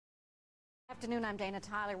Afternoon, I'm Dana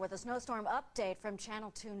Tyler with a snowstorm update from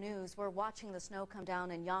Channel 2 News. We're watching the snow come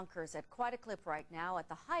down in Yonkers at quite a clip right now at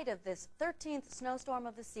the height of this 13th snowstorm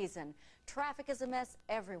of the season. Traffic is a mess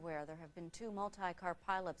everywhere. There have been 2 multi-car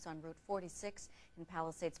pileups on Route 46 in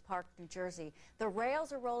Palisades Park, New Jersey. The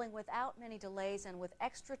rails are rolling without many delays and with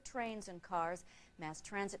extra trains and cars. Mass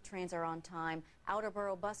transit trains are on time. Outer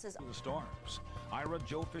borough buses. The storms. Ira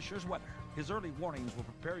Joe Fisher's weather. His early warnings will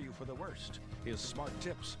prepare you for the worst. His smart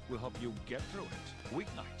tips will help you get through it.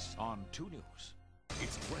 Weeknights on 2 News.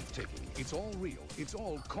 It's breathtaking. It's all real. It's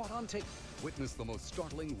all caught on tape. Witness the most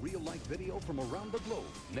startling real-life video from around the globe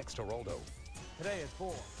next to Geraldo. Today at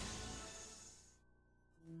 4.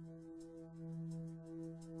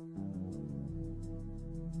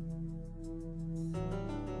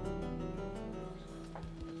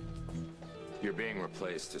 You're being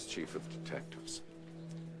replaced as chief of detectives.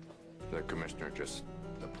 The commissioner just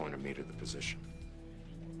appointed me to the position.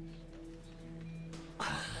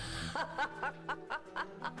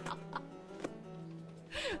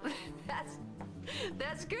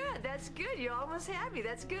 That's good. That's good. You almost had me.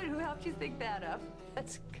 That's good. Who helped you think that up?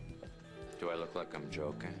 That's good. Do I look like I'm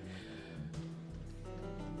joking?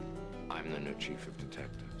 I'm the new chief of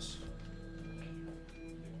detectives.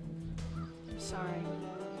 I'm sorry.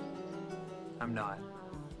 I'm not.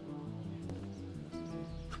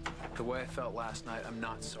 The way I felt last night, I'm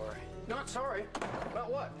not sorry. Not sorry?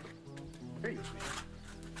 About what? Here you go.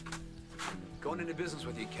 Going into business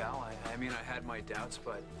with you, Cal, I mean, I had my doubts,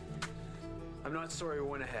 but I'm not sorry we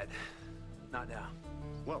went ahead. Not now.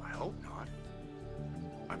 Well, I hope not.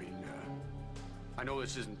 I mean, I know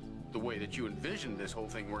this isn't the way that you envisioned this whole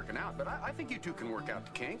thing working out, but I think you two can work out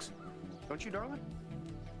the kinks. Don't you, darling?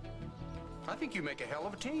 I think you make a hell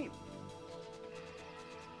of a team.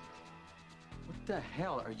 What the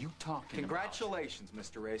hell are you talking Congratulations,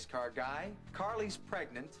 Mr. Race Car Guy. Carly's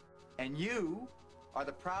pregnant, and you are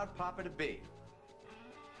the proud papa-to-be.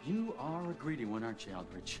 You are a greedy one, aren't you,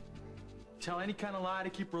 Aldrich? Tell any kind of lie to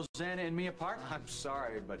keep Rosanna and me apart? I'm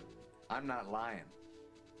sorry, but I'm not lying.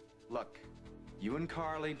 Look, you and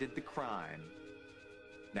Carly did the crime.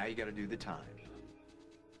 Now you gotta do the time.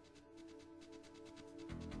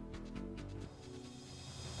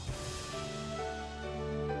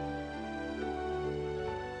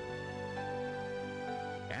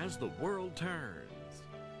 As the world turns.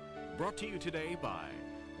 Brought to you today by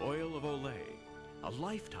Oil of Olay, a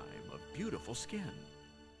lifetime of beautiful skin.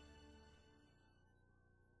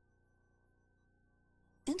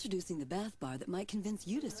 Introducing the bath bar that might convince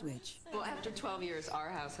you to switch. Well, after 12 years, our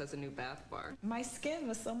house has a new bath bar. My skin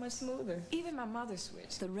was so much smoother. Even my mother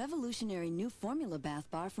switched. The revolutionary new formula bath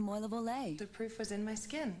bar from Oil of Olay. The proof was in my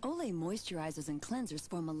skin. Olay moisturizers and cleansers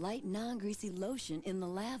form a light, non-greasy lotion in the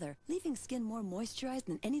lather, leaving skin more moisturized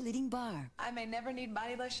than any leading bar. I may never need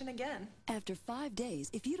body lotion again. After 5 days,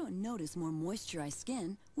 if you don't notice more moisturized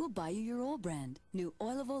skin, we'll buy you your old brand. New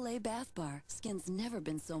Oil of Olay bath bar. Skin's never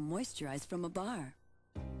been so moisturized from a bar.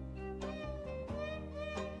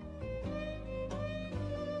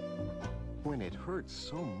 When it hurts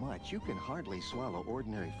so much you can hardly swallow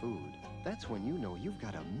ordinary food, that's when you know you've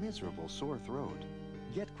got a miserable sore throat.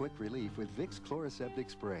 Get quick relief with Vicks Chloraseptic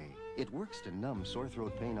Spray. It works to numb sore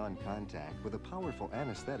throat pain on contact with a powerful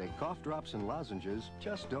anesthetic cough drops and lozenges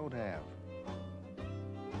just don't have.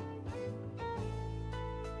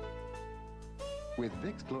 With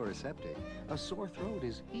Vicks Chloraseptic, a sore throat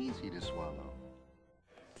is easy to swallow.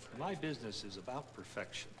 My business is about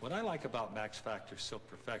perfection. What I like about Max Factor Silk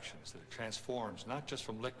Perfection is that it transforms not just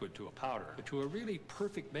from liquid to a powder, but to a really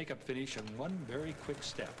perfect makeup finish in one very quick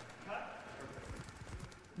step.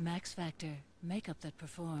 Max Factor, makeup that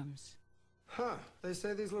performs. Huh, they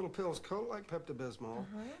say these little pills coat like Pepto-Bismol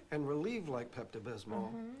and relieve like Pepto-Bismol,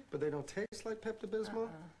 but they don't taste like Pepto-Bismol?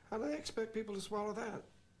 How do they expect people to swallow that?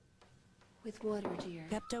 With water, dear.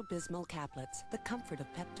 Pepto-Bismol caplets, the comfort of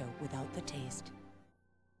Pepto without the taste.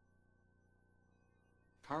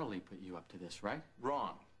 Carly put you up to this, right?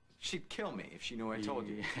 Wrong. She'd kill me if she knew I told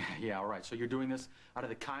you. Yeah, all right. So you're doing this out of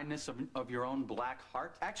the kindness of your own black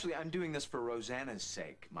heart? Actually, I'm doing this for Rosanna's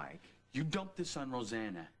sake, Mike. You dumped this on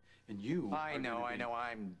Rosanna, and you I know,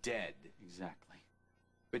 I'm dead. Exactly.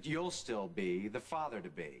 But you'll still be the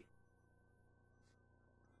father-to-be.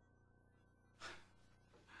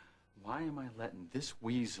 Why am I letting this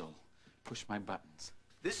weasel push my buttons?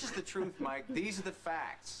 This is the truth, Mike. These are the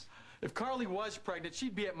facts. If Carly was pregnant,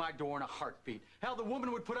 she'd be at my door in a heartbeat. Hell, the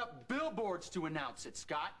woman would put up billboards to announce it,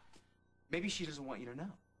 Scott. Maybe she doesn't want you to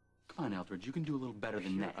know. Come on, Atwt, you can do a little better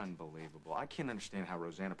than that. Unbelievable. I can't understand how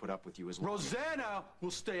Rosanna put up with you as long as... Rosanna will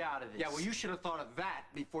stay out of this. Yeah, well, you should have thought of that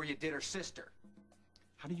before you did her sister.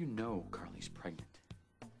 How do you know Carly's pregnant?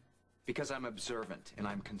 Because I'm observant and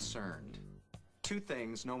I'm concerned. Two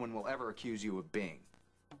things no one will ever accuse you of being.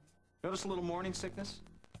 Notice a little morning sickness?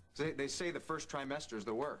 They say the first trimester is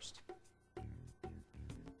the worst.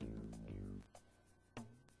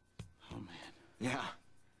 Oh, man. Yeah,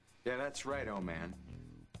 that's right, oh man.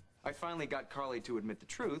 I finally got Carly to admit the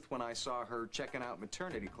truth when I saw her checking out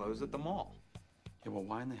maternity clothes at the mall. Yeah, well,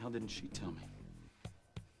 why in the hell didn't she tell me?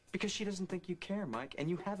 Because she doesn't think you care, Mike, and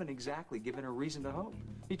you haven't exactly given her reason to hope.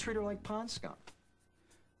 You treat her like pond scum.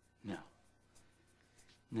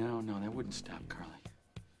 No, that wouldn't stop Carly.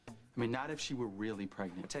 I mean, not if she were really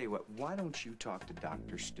pregnant. I'll tell you what, why don't you talk to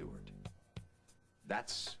Dr. Stewart?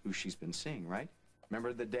 That's who she's been seeing, right?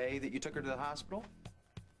 Remember the day that you took her to the hospital?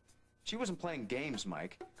 She wasn't playing games,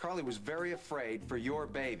 Mike. Carly was very afraid for your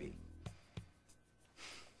baby.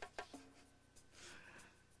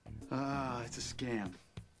 It's a scam.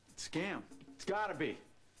 It's a scam. It's gotta be.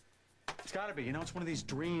 It's gotta be. You know, it's one of these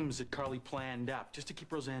dreams that Carly planned up just to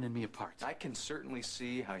keep Roseanne and me apart. I can certainly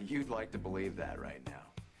see how you'd like to believe that right now.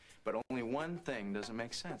 But only one thing doesn't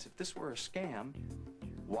make sense. If this were a scam,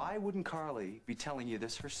 why wouldn't Carly be telling you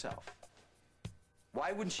this herself?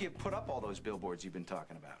 Why wouldn't she have put up all those billboards you've been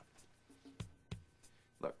talking about?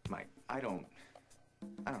 Look, Mike, I don't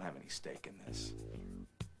have any stake in this.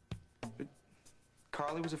 But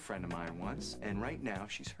Carly was a friend of mine once, and right now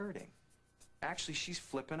she's hurting. Actually, she's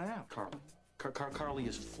flipping out. Carly? Carly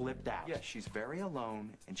is flipped out. Yeah, she's very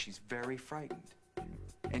alone, and she's very frightened.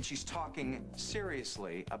 And she's talking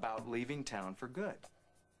seriously about leaving town for good.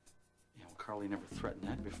 Yeah, well, Carly never threatened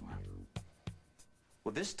that before.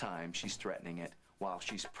 Well, this time she's threatening it while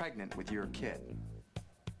she's pregnant with your kid.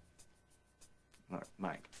 Look,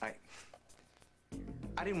 Mike, I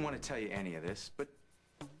didn't want to tell you any of this, but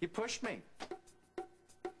you pushed me.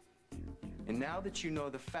 And now that you know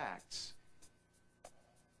the facts,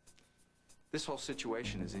 this whole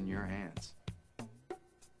situation is in your hands.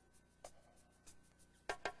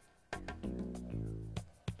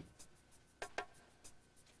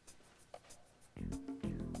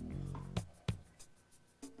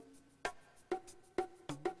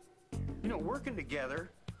 You know, working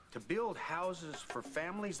together to build houses for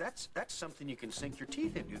families, that's something you can sink your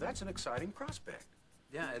teeth into. That's an exciting prospect.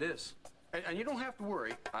 Yeah, it is. And you don't have to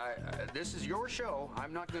worry. This is your show.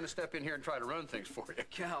 I'm not going to step in here and try to run things for you.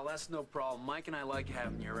 Cal, that's no problem. Mike and I like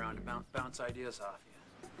having you around to bounce ideas off you.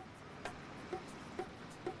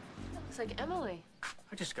 Looks like Emily.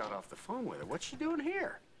 I just got off the phone with her. What's she doing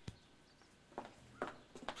here?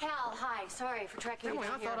 Cal, hi. Sorry for tracking you Emily,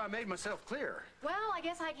 down I here. thought I made myself clear. Well, I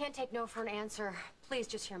guess I can't take no for an answer. Please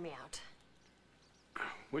just hear me out.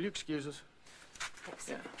 Will you excuse us? Thanks.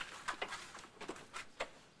 Yeah.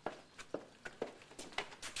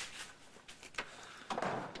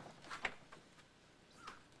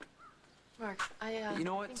 Mark, You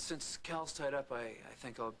know what? Since Cal's tied up, I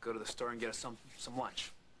think I'll go to the store and get us some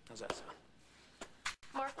lunch. How's that sound?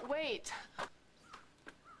 Mark, wait.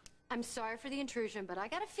 I'm sorry for the intrusion, but I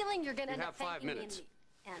got a feeling you're gonna You end have up 5 thanking me in minutes.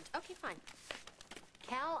 the end. Okay, fine.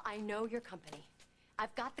 Cal, I know your company.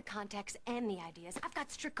 I've got the contacts and the ideas. I've got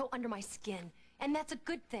Strico under my skin, and that's a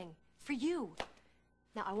good thing for you.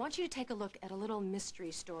 Now, I want you to take a look at a little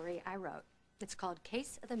mystery story I wrote. It's called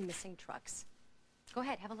Case of the Missing Trucks. Go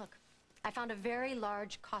ahead, have a look. I found a very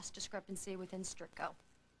large cost discrepancy within Strico.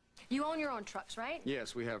 You own your own trucks, right?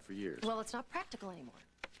 Yes, we have for years. Well, it's not practical anymore.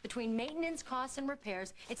 Between maintenance costs and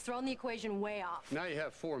repairs, it's thrown the equation way off. Now you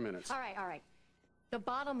have 4 minutes. All right. The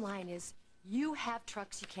bottom line is, you have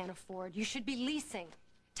trucks you can't afford. You should be leasing.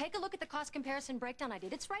 Take a look at the cost comparison breakdown I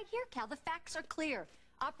did. It's right here, Cal. The facts are clear.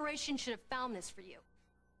 Operation should have found this for you.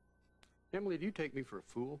 Emily, do you take me for a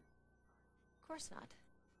fool? Of course not.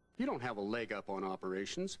 You don't have a leg up on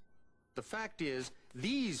operations. The fact is,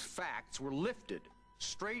 these facts were lifted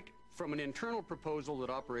straight from an internal proposal that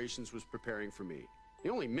operations was preparing for me. The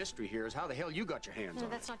only mystery here is how the hell you got your hands No,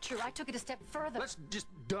 on that's it. not true. I took it a step further. Let's just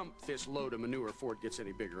dump this load of manure before it gets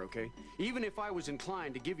any bigger, okay? Even if I was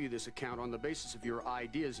inclined to give you this account on the basis of your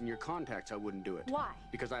ideas and your contacts, I wouldn't do it. Why?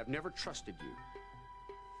 Because I've never trusted you.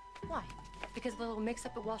 Why? Because of the little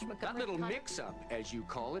mix-up at Walsh Montgomery? That little mix-up, as you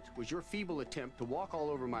call it, was your feeble attempt to walk all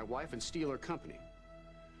over my wife and steal her company.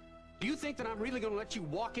 Do you think that I'm really going to let you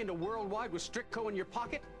walk into Worldwide with Strico in your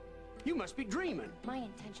pocket? You must be dreaming. My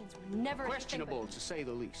intentions were never Questionable, to say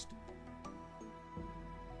the least.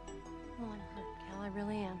 Well, I'm hurt, Cal. I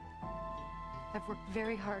really am. I've worked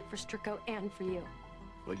very hard for Strico and for you.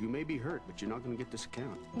 Well, you may be hurt, but you're not going to get this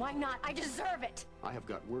account. Why not? I deserve it! I have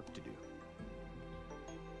got work to do.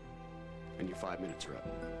 And your 5 minutes are up.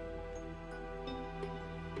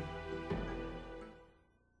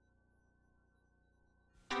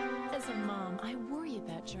 As a mom, I worry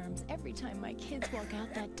about germs every every time my kids walk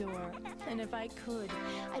out that door. And if I could,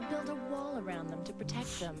 I'd build a wall around them to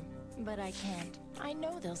protect them. But I can't. I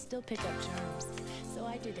know they'll still pick up germs. So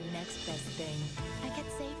I do the next best thing. I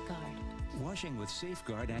get Safeguard. Washing with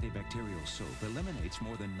Safeguard antibacterial soap eliminates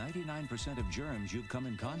more than 99% of germs you've come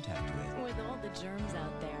in contact with. With all the germs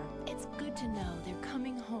out there, it's good to know they're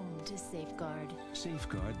coming home to Safeguard.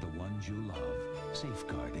 Safeguard the ones you love.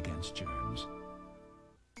 Safeguard against germs.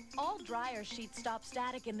 All dryer sheets stop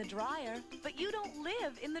static in the dryer, but you don't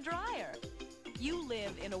live in the dryer. You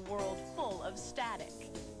live in a world full of static.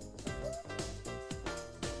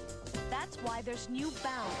 That's why there's new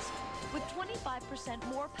Bounce with 25%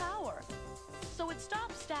 more power. So it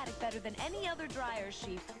stops static better than any other dryer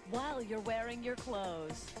sheet while you're wearing your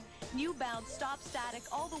clothes. New Bounce stops static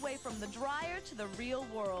all the way from the dryer to the real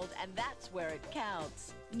world, and that's where it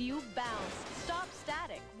counts. New Bounce stops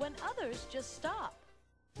static when others just stop.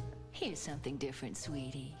 Here's something different,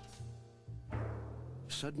 sweetie.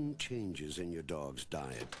 Sudden changes in your dog's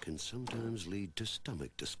diet can sometimes lead to stomach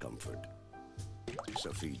discomfort.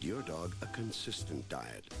 So feed your dog a consistent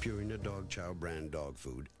diet. Purina Dog Chow brand dog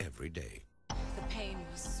food every day. The pain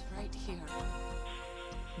was right here.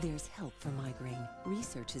 There's help for migraine.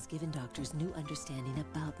 Research has given doctors new understanding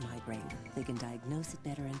about migraine. They can diagnose it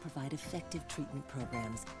better and provide effective treatment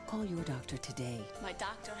programs. Call your doctor today. My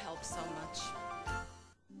doctor helps so much.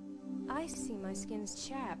 I see my skin's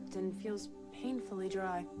chapped and feels painfully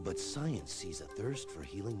dry. But science sees a thirst for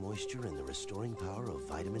healing moisture and the restoring power of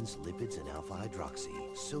vitamins, lipids, and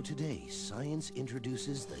alpha-hydroxy. So today, science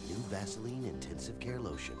introduces the new Vaseline Intensive Care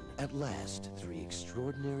Lotion. At last, 3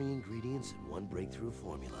 extraordinary ingredients in one breakthrough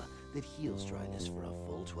formula that heals dryness for a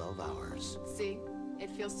full 12 hours. See? It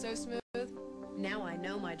feels so smooth. Now I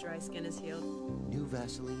know my dry skin is healed. New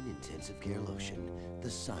Vaseline Intensive Care Lotion.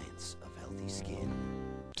 The science of healthy skin.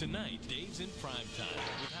 Tonight, Dave's in prime time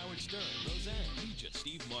with Howard Stern, Roseanne, Regis,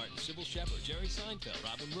 Steve Martin, Sybil Shepherd, Jerry Seinfeld,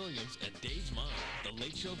 Robin Williams, and Dave's Mom. The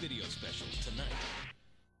Late Show video special tonight.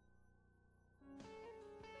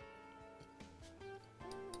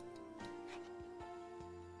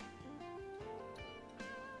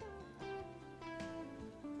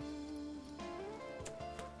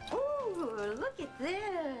 Ooh, look at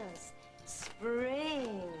this.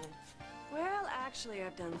 Spring. Well, actually,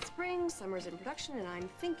 I've done spring, summer's in production, and I'm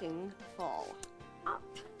thinking fall. Oh,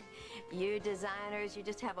 you designers, you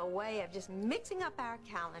just have a way of just mixing up our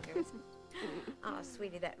calendars. Oh,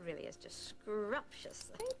 sweetie, that really is just scrumptious.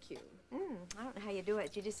 Thank you. I don't know how you do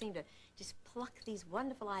it. You just seem to just pluck these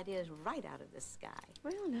wonderful ideas right out of the sky.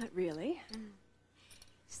 Well, not really.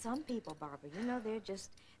 Some people, Barbara, you know,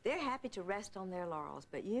 they're happy to rest on their laurels,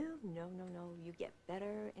 but you, no, you get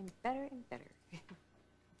better and better and better.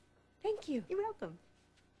 Thank you. You're welcome.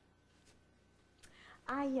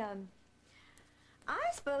 I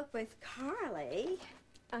spoke with Carly.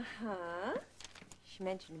 Uh-huh. She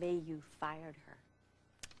mentioned to me you fired her.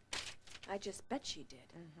 I just bet she did.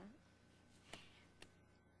 Uh-huh.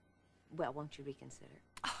 Well, won't you reconsider?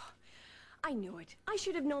 Oh, I knew it. I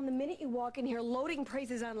should have known the minute you walk in here loading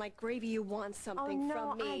praises on like gravy you want something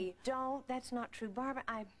from me. I don't. That's not true, Barbara.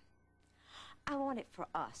 I want it for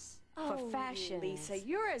us. For fashion. Lisa,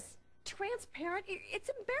 you're as transparent. It's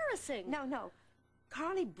embarrassing. No.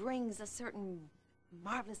 Carly brings a certain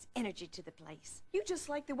marvelous energy to the place. You just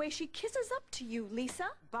like the way she kisses up to you, Lisa.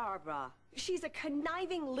 Barbara. She's a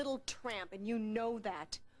conniving little tramp, and you know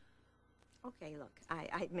that. Okay, look, I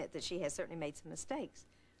admit that she has certainly made some mistakes.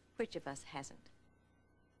 Which of us hasn't?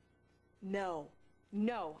 No,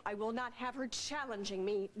 I will not have her challenging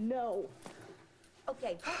me. No.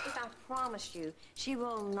 Okay, what if I promise you she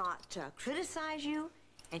will not criticize you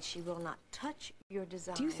and she will not touch your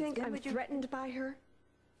designs? Do you think I'm threatened by her?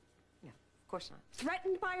 No, of course not.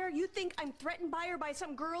 Threatened by her? You think I'm threatened by her by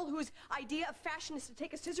some girl whose idea of fashion is to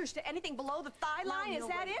take a scissors to anything below the thigh line? Is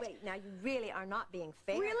that it? Wait, now you really are not being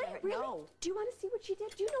fair. Really? to her. Really? No. Do you want to see what she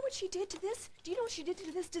did? Do you know what she did to this? Do you know what she did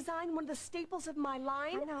to this design, one of the staples of my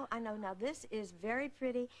line? I know. Now, this is very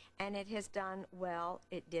pretty, and it has done well.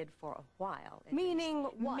 It did for a while. Meaning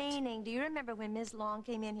what? Meaning, do you remember when Ms. Long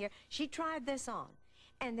came in here? She tried this on,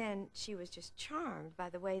 and then she was just charmed by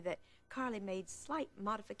the way that Carly made slight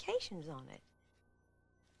modifications on it.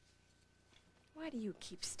 Why do you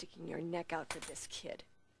keep sticking your neck out for this kid?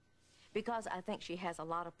 Because I think she has a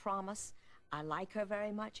lot of promise. I like her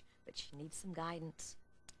very much, but she needs some guidance.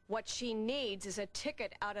 What she needs is a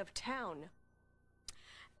ticket out of town.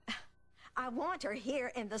 I want her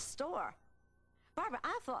here in the store. Barbara,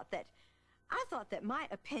 I thought that my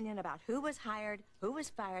opinion about who was hired, who was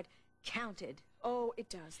fired, counted. Oh, it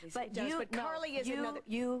does, Lisa. But it does. But Carly is another.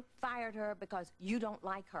 You fired her because you don't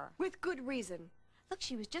like her. With good reason. Look,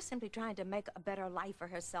 she was just simply trying to make a better life for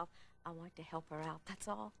herself. I want to help her out, that's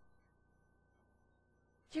all.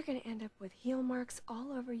 You're gonna end up with heel marks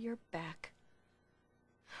all over your back.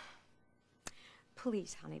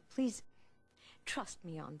 Please, honey, please trust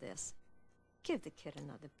me on this. Give the kid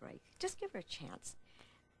another break. Just give her a chance.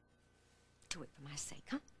 Do it for my sake,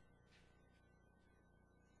 huh?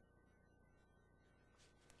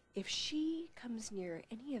 If she comes near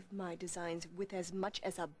any of my designs with as much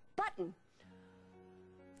as a button...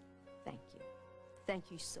 Thank you.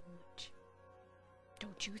 Thank you so much.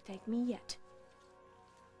 Don't you thank me yet.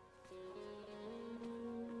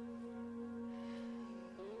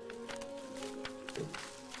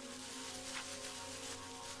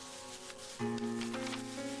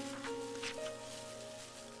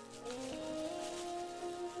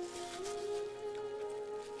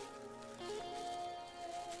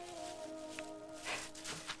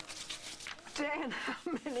 Dan, how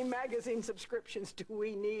many magazine subscriptions do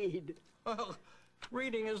we need? Well,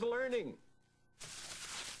 reading is learning.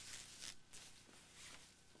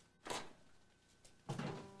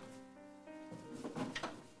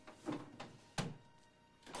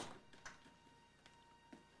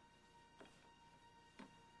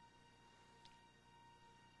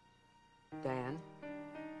 Dan?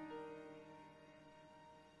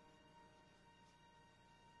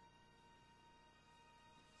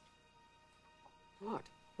 What?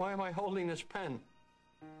 Why am I holding this pen?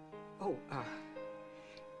 Oh,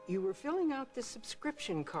 you were filling out the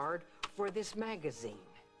subscription card for this magazine.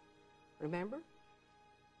 Remember?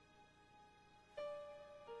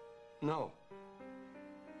 No.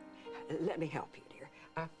 Let me help you,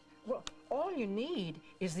 dear. Well, all you need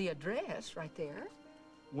is the address right there.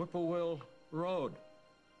 Whippoorwill Road,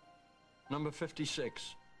 number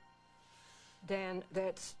 56. Dan,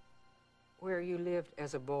 that's where you lived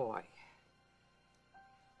as a boy.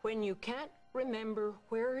 When you can't remember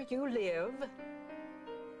where you live,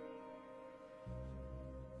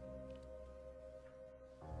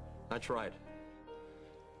 That's right.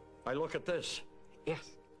 I look at this.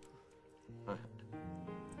 Yes.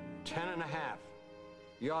 10 and a half.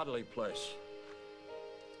 Yardley Place.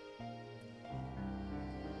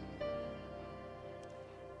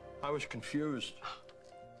 I was confused.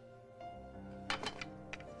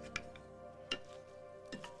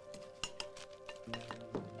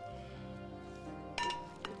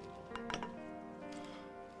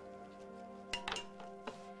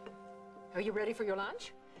 Are you ready for your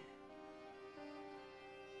lunch?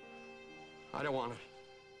 I don't want it.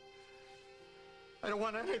 I don't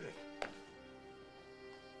want anything.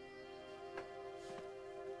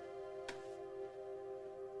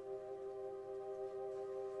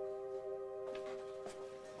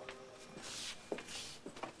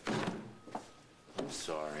 I'm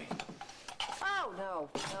sorry. Oh, no,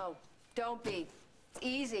 no. Don't be. It's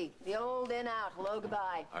easy. The old in-out. Hello,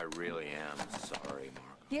 goodbye. I really am sorry, Margot.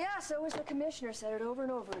 Yeah, so was the commissioner. Said it over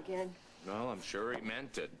and over again. Well, I'm sure he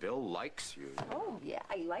meant it. Bill likes you. Oh, yeah,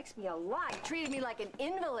 he likes me a lot. He treated me like an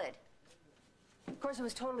invalid. Of course, it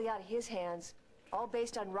was totally out of his hands. All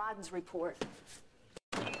based on Rodden's report.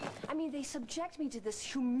 I mean, they subject me to this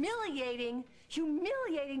humiliating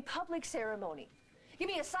public ceremony. Give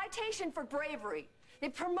me a citation for bravery. They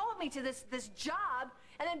promote me to this job,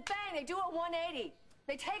 and then bang, they do a 180.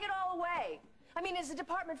 They take it all away. I mean, is the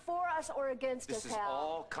department for us or against us, This is Hal?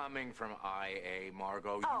 all coming from IA,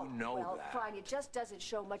 Margot. Oh, You know well, that. fine. It just doesn't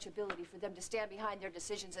show much ability for them to stand behind their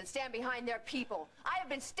decisions and stand behind their people. I have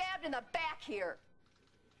been stabbed in the back here.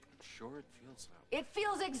 I'm sure it feels that way. It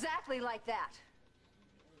feels exactly like that.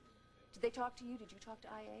 Did they talk to you? Did you talk to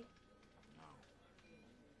IA? No.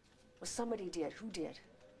 Well, somebody did. Who did?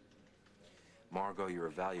 Margot, your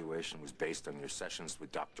evaluation was based on your sessions with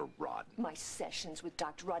Dr. Rodden. My sessions with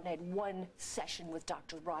Dr. Rodden. I had one session with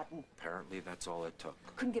Dr. Rodden. Apparently, that's all it took.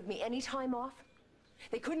 Couldn't give me any time off.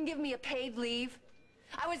 They couldn't give me a paid leave.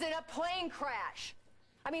 I was in a plane crash.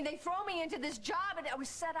 I mean, they throw me into this job, and I was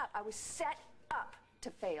set up. I was set up to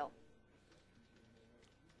fail.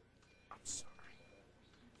 I'm sorry.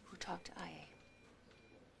 Who talked to IA?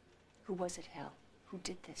 Who was it, Hal? Who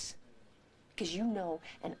did this? Because you know,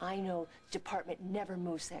 and I know, the department never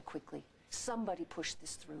moves that quickly. Somebody pushed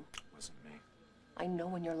this through. It wasn't me. I know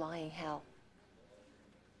when you're lying, Hal.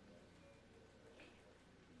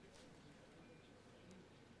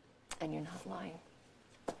 And you're not lying.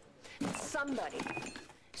 Somebody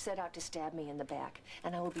set out to stab me in the back,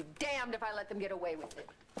 and I will be damned if I let them get away with it.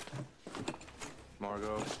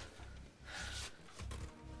 Margot,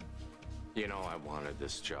 you know I wanted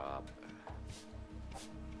this job.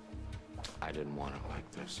 I didn't want it like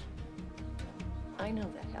this. I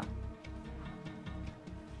know that, Hal.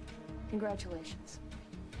 Congratulations.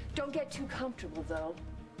 Don't get too comfortable, though.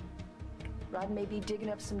 Rod may be digging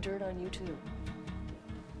up some dirt on you, too.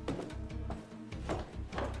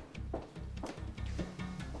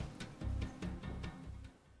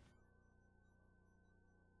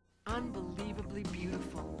 Unbelievably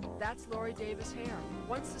beautiful. That's Lori Davis hair.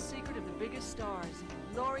 What's the secret of the biggest stars?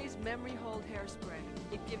 Lori's Memory Hold Hairspray.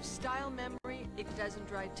 It gives style memory, it doesn't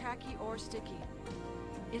dry tacky or sticky.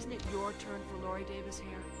 Isn't it your turn for Lori Davis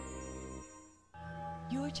hair?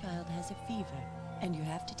 Your child has a fever, and you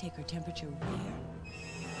have to take her temperature where?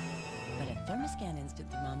 But a Thermoscan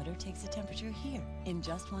instant thermometer takes the temperature here in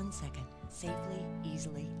just 1 second. Safely,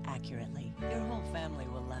 easily, accurately. Your whole family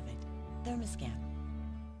will love it. Thermoscan.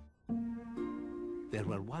 There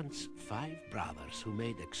were once 5 brothers who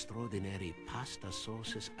made extraordinary pasta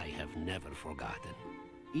sauces I have never forgotten.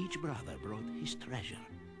 Each brother brought his treasure.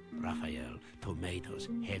 Raphael, tomatoes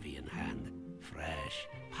heavy in hand, fresh,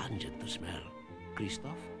 pungent to smell.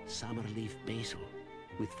 Christophe, summer leaf basil.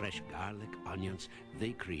 With fresh garlic, onions,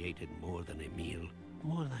 they created more than a meal,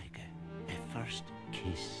 more like a first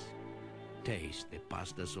kiss. Taste the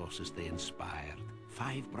pasta sauces they inspired.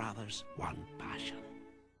 5 brothers, 1 passion.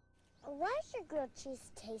 Why does your grilled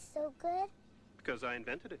cheese taste so good? Because I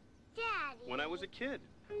invented it. Daddy! When I was a kid.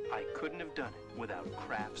 I couldn't have done it without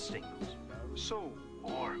Kraft Singles. So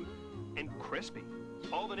warm and crispy.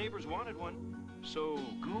 All the neighbors wanted one. So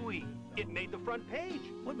gooey, it made the front page.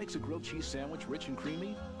 What makes a grilled cheese sandwich rich and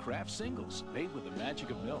creamy? Kraft Singles, made with the magic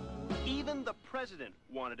of milk. Even the president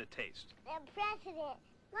wanted a taste. The president.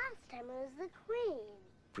 Last time it was the queen.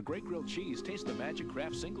 For great grilled cheese, taste the magic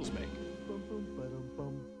Kraft Singles make.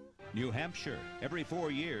 New Hampshire, every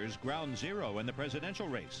 4 years, ground zero in the presidential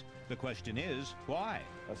race. The question is, why?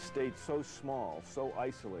 A state so small, so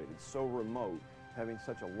isolated, so remote, having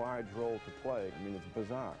such a large role to play, I mean, it's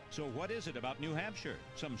bizarre. So what is it about New Hampshire?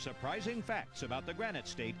 Some surprising facts about the Granite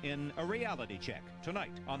State in A Reality Check,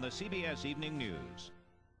 tonight on the CBS Evening News.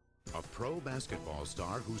 A pro basketball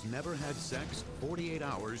star who's never had sex, 48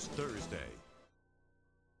 hours Thursday.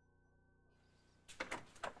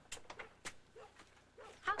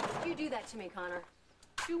 How could you do that to me, Connor?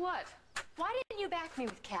 Do what? Why didn't you back me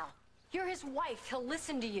with Cal? You're his wife. He'll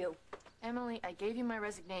listen to you. Emily, I gave you my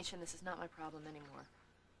resignation. This is not my problem anymore.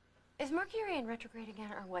 Is Mercury in retrograde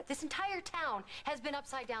again, or what? This entire town has been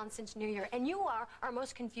upside down since New Year, and you are our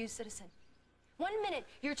most confused citizen. 1 minute,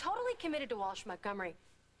 you're totally committed to Walsh Montgomery,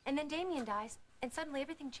 and then Damien dies, and suddenly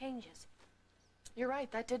everything changes. You're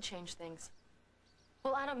right, that did change things.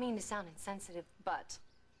 Well, I don't mean to sound insensitive, but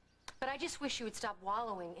I just wish you would stop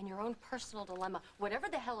wallowing in your own personal dilemma, whatever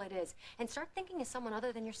the hell it is, and start thinking of someone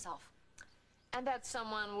other than yourself. And that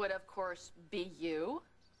someone would, of course, be you.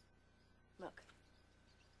 Look,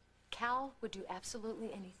 Cal would do absolutely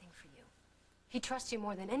anything for you. He trusts you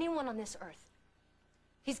more than anyone on this earth.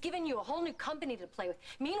 He's given you a whole new company to play with.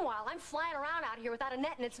 Meanwhile, I'm flying around out here without a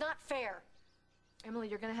net, and it's not fair. Emily,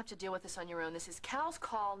 you're gonna have to deal with this on your own. This is Cal's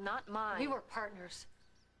call, not mine. We were partners.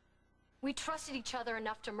 We trusted each other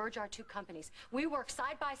enough to merge our 2 companies. We worked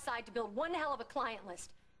side by side to build one hell of a client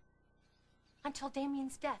list. Until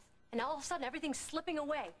Damien's death. And all of a sudden, everything's slipping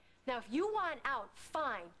away. Now, if you want out,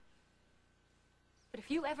 fine. But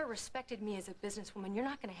if you ever respected me as a businesswoman, you're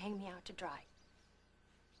not going to hang me out to dry.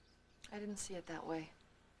 I didn't see it that way.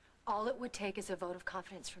 All it would take is a vote of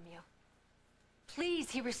confidence from you.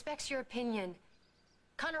 Please, he respects your opinion.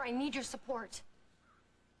 Connor, I need your support.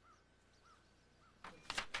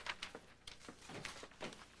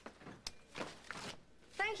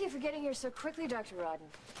 Thank you for getting here so quickly, Dr. Rodden.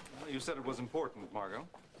 Well, you said it was important, Margot.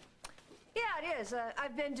 Yeah, it is.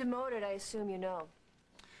 I've been demoted, I assume you know.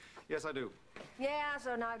 Yes, I do. Yeah,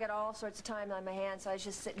 so now I got all sorts of time on my hands, so I was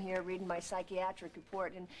just sitting here reading my psychiatric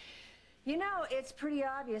report, and, you know, it's pretty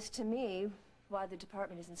obvious to me why the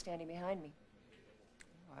department isn't standing behind me.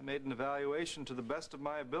 I made an evaluation to the best of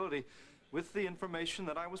my ability with the information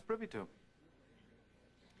that I was privy to.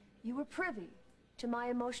 You were privy to my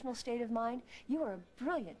emotional state of mind? You are a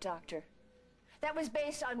brilliant doctor. That was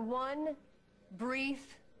based on one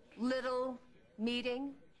brief, little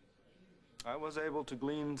meeting? I was able to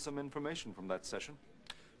glean some information from that session,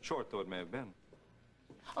 short though it may have been.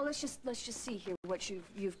 Oh, let's just see here what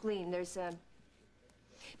you've gleaned. There's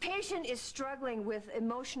patient is struggling with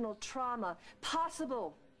emotional trauma,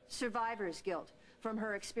 possible survivor's guilt from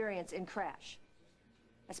her experience in crash.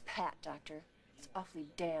 That's pat, doctor. It's awfully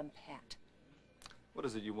damn pat. What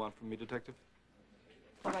is it you want from me, Detective?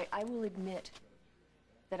 All right, I will admit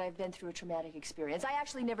that I've been through a traumatic experience. I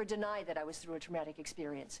actually never denied that I was through a traumatic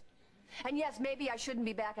experience. And yes, maybe I shouldn't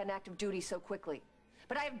be back on active duty so quickly.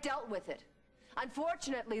 But I have dealt with it.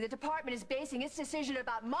 Unfortunately, the department is basing its decision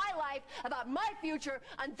about my life, about my future,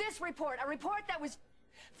 on this report. A report that was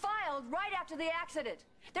filed right after the accident.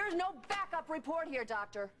 There is no backup report here,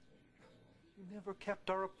 Doctor. You never kept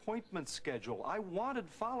our appointment schedule. I wanted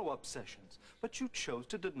follow-up sessions, but you chose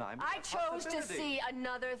to deny me I that chose to possibility. see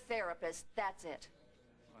another therapist. That's it.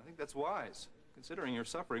 I think that's wise, considering you're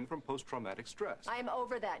suffering from post-traumatic stress. I'm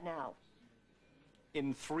over that now.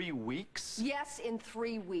 In 3 weeks? Yes, in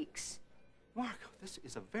 3 weeks. Margot, this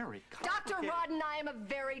is a very Dr. complicated... Rodden, I am a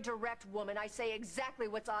very direct woman. I say exactly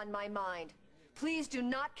what's on my mind. Please do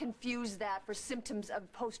not confuse that for symptoms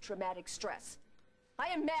of post-traumatic stress. I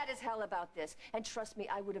am mad as hell about this. And trust me,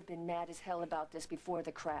 I would have been mad as hell about this before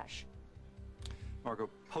the crash. Margot,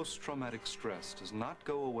 post-traumatic stress does not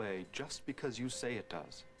go away just because you say it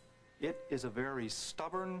does. It is a very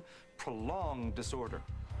stubborn, prolonged disorder.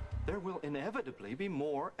 There will inevitably be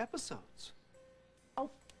more episodes. Oh,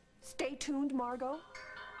 stay tuned, Margot.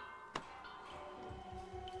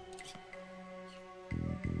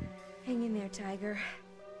 Hang in there, Tiger.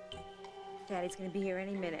 Daddy's gonna be here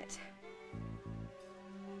any minute.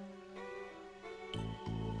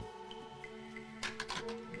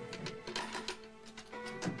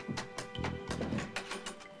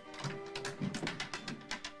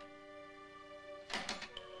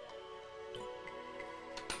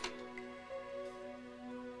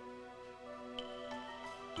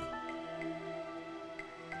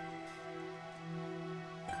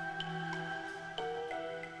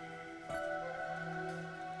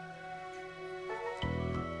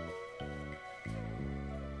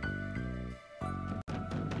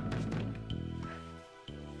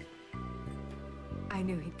 I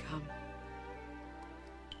knew he'd come.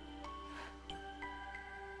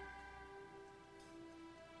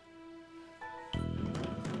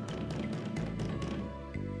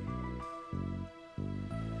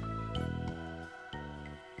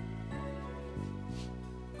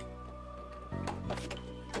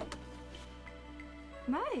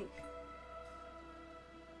 Mike!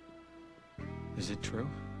 Is it true?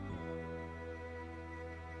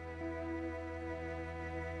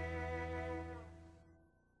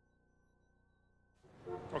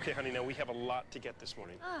 Okay, honey, now we have a lot to get this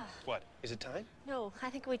morning. What? Is it time? No, I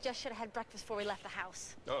think we just should have had breakfast before we left the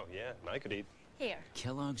house. Oh, yeah, and I could eat. Here.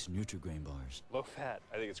 Kellogg's Nutri-Grain bars. Low fat.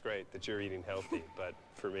 I think it's great that you're eating healthy, but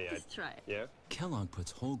for me, Just try it. Yeah? Kellogg puts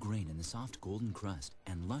whole grain in the soft golden crust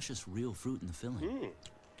and luscious real fruit in the filling.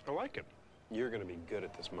 I like it. You're going to be good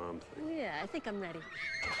at this mom thing. Yeah, I think I'm ready.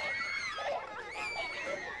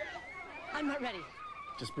 I'm not ready.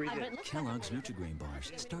 Just breathe in. Kellogg's Nutri-Grain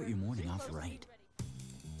bars. Start your morning off right.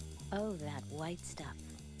 Oh, that white stuff.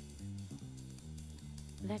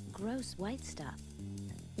 That gross white stuff.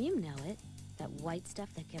 You know it. That white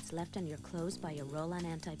stuff that gets left on your clothes by your roll-on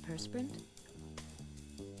antiperspirant.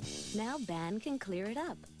 Now Ban can clear it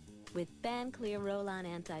up with Ban Clear Roll-On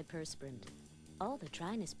Antiperspirant. All the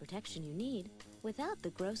dryness protection you need without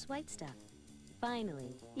the gross white stuff.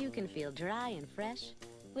 Finally, you can feel dry and fresh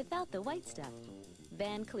without the white stuff.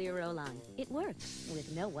 Ban Clear Roll-On. It works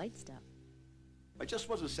with no white stuff. I just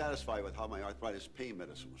wasn't satisfied with how my arthritis pain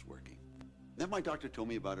medicine was working. Then my doctor told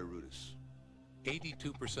me about Atwt.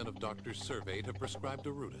 82% of doctors surveyed have prescribed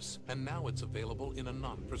Atwt, and now it's available in a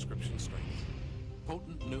non-prescription strength.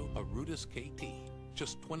 Potent new Atwt KT.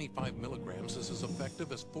 Just 25 milligrams is as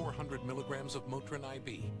effective as 400 milligrams of Motrin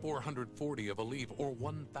IB, 440 of Aleve, or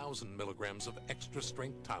 1,000 milligrams of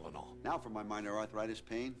extra-strength Tylenol. Now for my minor arthritis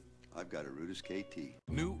pain, I've got Atwt KT.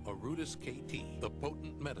 New Atwt KT, the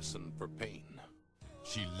potent medicine for pain.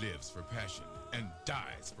 She lives for passion and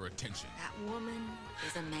dies for attention. That woman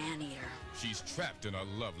is a man-eater. She's trapped in a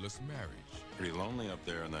loveless marriage. Pretty lonely up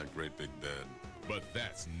there in that great big bed. But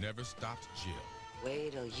that's never stopped Jill.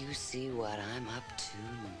 Wait till you see what I'm up to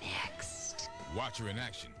next. Watch her in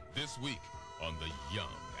action this week on The Young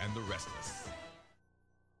and the Restless.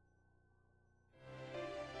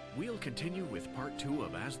 We'll continue with part 2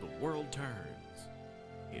 of As the World Turns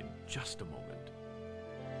in just a moment.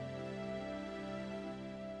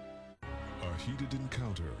 A heated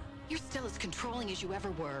encounter You're still as controlling as you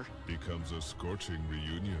ever were. becomes a scorching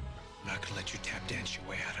reunion. Not gonna let you tap dance your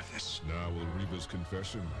way out of this. Now Ulriva's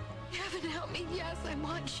confession Heaven help me, yes, I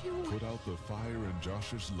want you. put out the fire in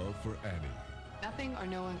Josh's love for Annie. Nothing or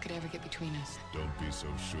no one could ever get between us. Don't be so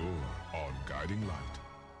sure on Guiding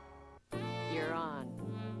Light. You're on.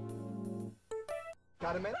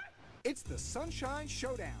 Got a minute? It's the Sunshine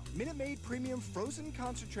Showdown. Minute Maid Premium Frozen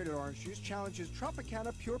Concentrated Orange Juice challenges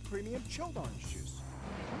Tropicana Pure Premium Chilled Orange Juice.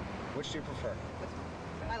 Which do you prefer?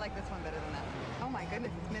 I like this one better than that. Oh my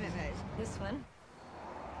goodness, it's Minute Maid. This one?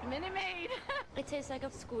 Minute Maid. It tastes like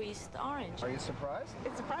a squeezed orange. Are you surprised?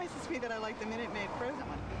 It surprises me that I like the Minute Maid frozen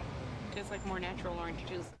one. Tastes like more natural orange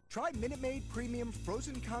juice. Try Minute Maid Premium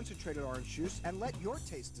Frozen Concentrated Orange Juice and let your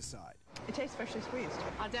taste decide. It tastes freshly squeezed.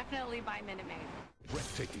 I'll definitely buy Minute Maid.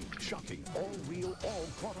 Breathtaking, shocking, all real, all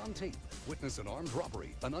caught on tape. Witness an armed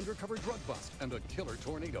robbery, an undercover drug bust, and a killer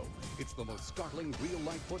tornado. It's the most startling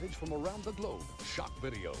real-life footage from around the globe. Shock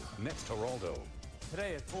video. Next Geraldo.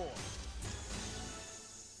 Today at 4.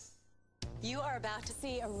 You are about to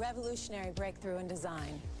see a revolutionary breakthrough in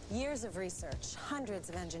design. Years of research, hundreds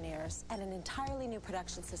of engineers, and an entirely new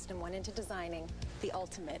production system went into designing the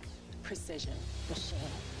ultimate precision machine.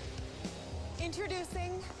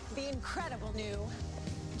 Introducing the incredible new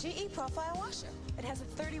GE Profile Washer. It has a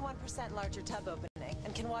 31% larger tub opening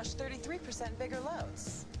and can wash 33% bigger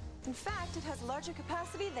loads. In fact, it has larger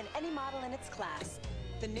capacity than any model in its class.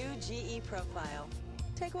 The new GE Profile.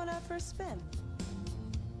 Take one out for a spin.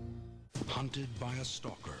 Hunted by a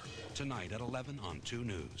Stalker. Tonight at 11 on 2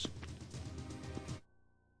 News.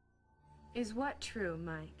 Is what true,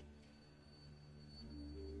 Mike?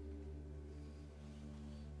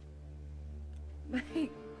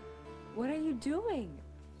 Mike, what are you doing?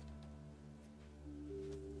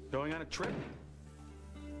 Going on a trip?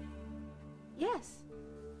 Yes.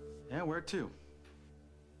 Yeah, where to?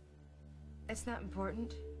 It's not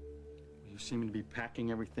important. You seem to be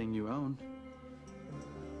packing everything you own.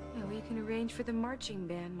 Yeah, well, you can arrange for the marching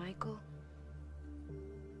band, Michael.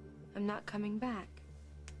 I'm not coming back.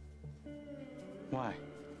 Why?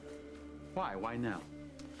 Why? Why now?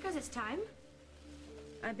 Because it's time.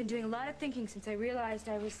 I've been doing a lot of thinking since I realized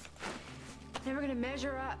I was never going to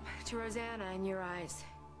measure up to Rosanna in your eyes.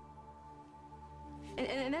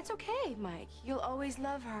 And that's okay, Mike. You'll always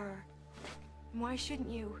love her. And why shouldn't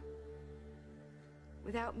you?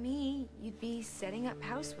 Without me, you'd be setting up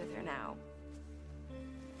house with her now.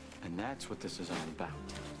 And that's what this is all about.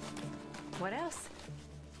 What else?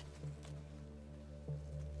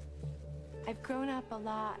 I've grown up a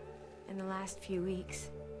lot in the last few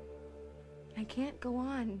weeks. I can't go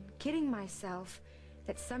on kidding myself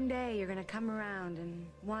that someday you're gonna come around and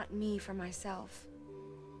want me for myself.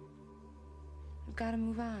 I've gotta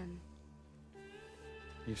move on.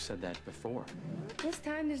 You've said that before. This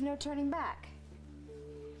time there's no turning back.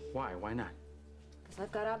 Why? Why not? Because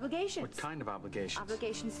I've got obligations. What kind of obligations?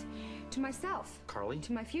 Obligations to myself. Carly?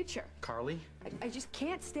 To my future. Carly? I just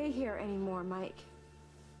can't stay here anymore, Mike.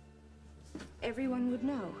 Everyone would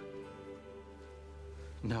know.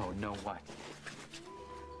 No, know what?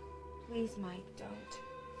 Please, Mike, don't.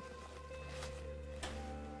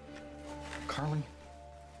 Carly,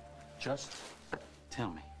 just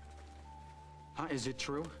tell me. Is it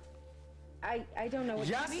true? I don't know what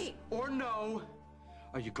yes you mean. Or no?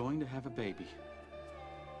 Are you going to have a baby?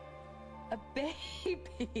 A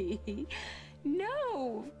baby?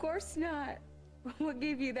 No, of course not. What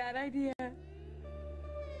gave you that idea?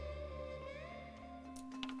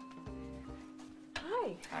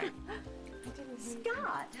 Hi. Hi.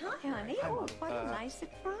 Scott, hi, honey. Hi, Oh, Mom. what a nice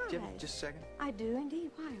surprise. Do you have just a second? I do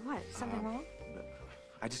indeed. Why? What? Something wrong?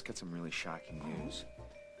 I just got some really shocking news.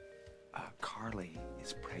 Carly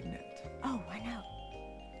is pregnant. Oh, I know.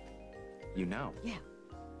 You know? Yeah.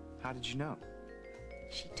 How did you know?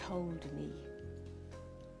 She told me.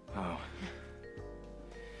 Oh.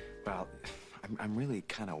 Well, I'm really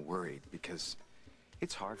kind of worried because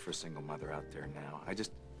it's hard for a single mother out there now. I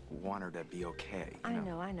just want her to be okay. I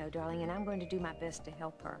know, darling, and I'm going to do my best to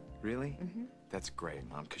help her. Really? Mm-hmm. That's great,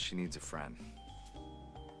 Mom, because she needs a friend.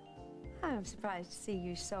 I'm surprised to see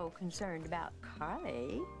you so concerned about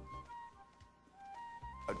Carly.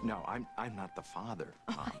 No, I'm not the father,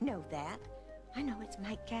 Mom. Oh, I know that. I know it's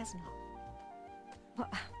Mike Kasnoff. Well,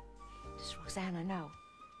 does Rosanna know?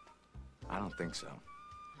 I don't think so.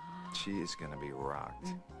 She is going to be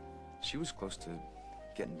rocked. She was close to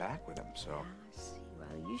getting back with him, so... I see.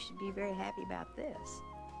 Well, you should be very happy about this.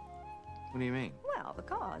 What do you mean? Well,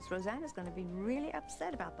 because Rosanna's going to be really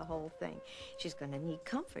upset about the whole thing. She's going to need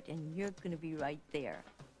comfort, and you're going to be right there,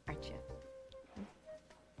 aren't you?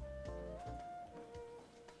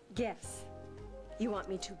 Guess. You want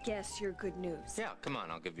me to guess your good news? Yeah, come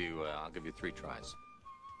on. I'll give you 3 tries.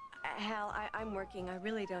 Hal, I'm working. I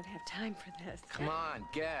really don't have time for this. Come on,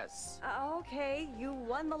 guess. Okay, you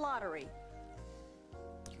won the lottery.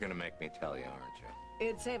 You're gonna make me tell you, aren't you?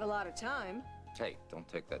 It'd save a lot of time. Hey, don't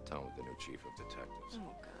take that tone with the new chief of detectives.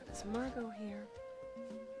 Oh, God, is Margot here?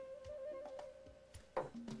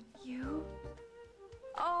 You?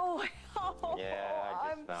 Oh, Yeah,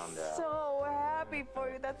 I just found out. so happy for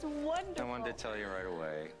you. That's wonderful. I wanted to tell you right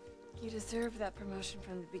away. You deserved that promotion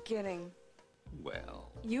from the beginning.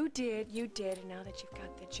 Well, You did, and now that you've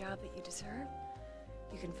got the job that you deserve,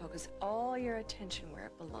 you can focus all your attention where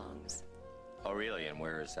it belongs. oh really, and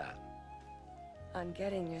where is that? On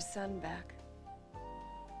getting your son back.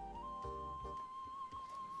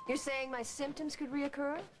 You're saying my symptoms could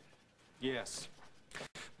reoccur? Yes.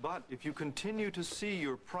 But if you continue to see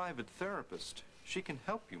your private therapist, she can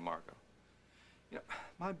help you, Margot. You know,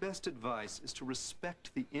 my best advice is to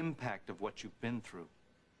respect the impact of what you've been through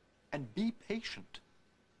and be patient.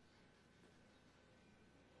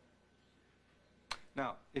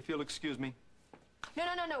 Now, if you'll excuse me. No,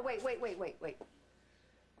 wait.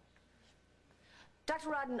 Dr.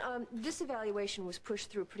 Rodden, this evaluation was pushed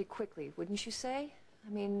through pretty quickly, wouldn't you say? I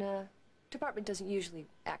mean, department doesn't usually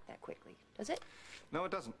act that quickly, does it? No,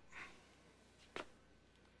 it doesn't.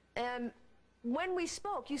 And when we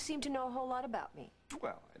spoke, you seemed to know a whole lot about me.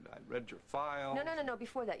 Well, I read your file. No,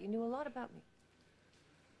 before that, you knew a lot about me.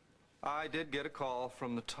 I did get a call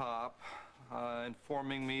from the top,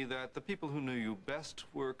 informing me that the people who knew you best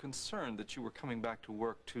were concerned that you were coming back to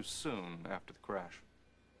work too soon after the crash.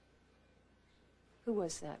 Who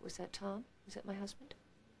was that? Was that Tom? Was that my husband?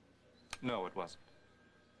 No, it wasn't.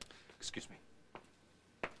 Excuse me.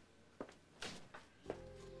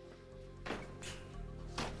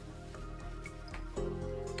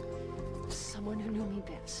 Someone who knew me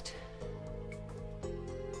best.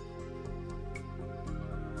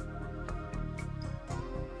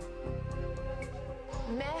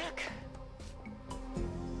 Mac!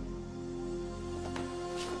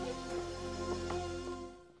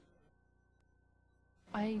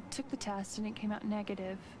 I took the test and it came out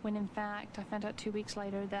negative, when in fact I found out 2 weeks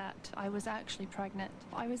later that I was actually pregnant.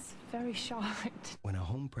 I was very shocked. When a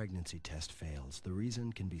home pregnancy test fails, the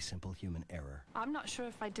reason can be simple human error. I'm not sure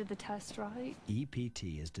if I did the test right.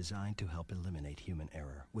 EPT is designed to help eliminate human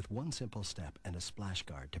error with one simple step and a splash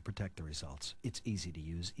guard to protect the results. It's easy to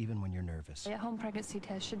use even when you're nervous. A home pregnancy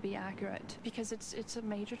test should be accurate because it's a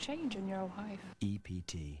major change in your life.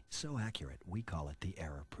 EPT, so accurate we call it the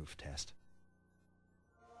error-proof test.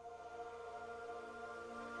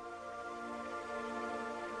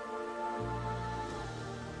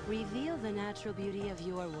 Reveal the natural beauty of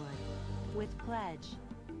your wood with Pledge.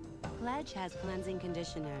 Pledge has cleansing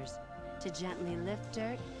conditioners to gently lift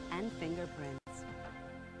dirt and fingerprints,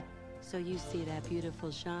 so you see that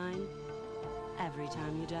beautiful shine every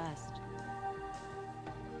time you dust.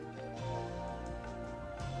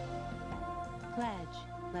 Pledge.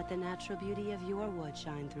 Let the natural beauty of your wood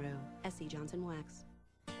shine through. S.E. Johnson Wax.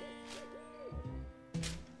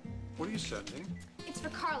 What are you sending? It's for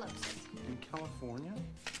Carlos. In California?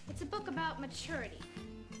 It's a book about maturity.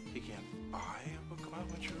 He can't buy a book about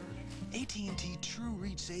maturity? AT&T True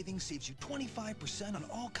Reach Savings saves you 25% on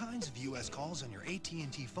all kinds of U.S. calls on your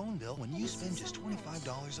AT&T phone bill when you spend just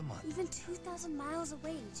 $25 a month. Even 2,000 miles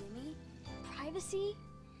away, Jimmy. Privacy?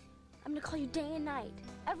 I'm gonna call you day and night,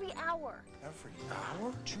 every hour. Every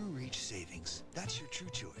hour? True Reach Savings. That's your true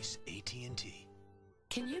choice, AT&T.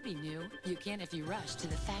 Can you be new? You can if you rush to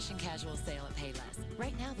the fashion casual sale at Payless.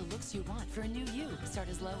 Right now, the looks you want for a new you start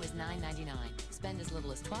as low as $9.99. Spend as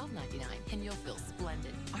little as $12.99 and you'll feel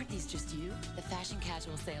splendid. Aren't these just you? The fashion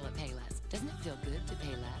casual sale at Payless. Doesn't it feel good to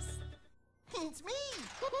pay less? It's me!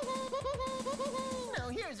 Now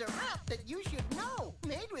here's a wrap that you should know.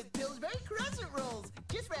 Made with Pillsbury crescent rolls.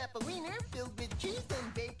 Just wrap a wiener filled with cheese,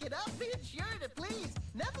 then bake it up. It's sure to please.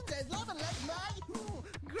 Nothing says loving like my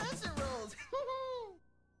crescent rolls.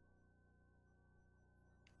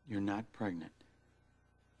 You're not pregnant.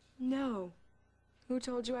 No. Who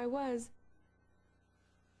told you I was?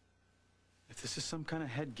 If this is some kind of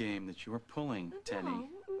head game that you are pulling, Tenny. No,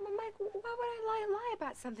 Mike, why would I lie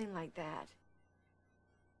about something like that?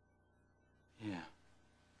 Yeah.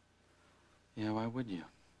 Yeah, why would you?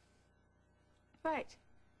 Right.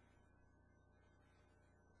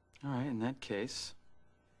 All right, in that case,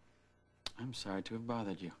 I'm sorry to have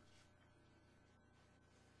bothered you.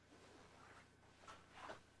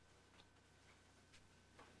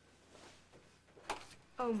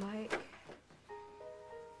 Oh, Mike.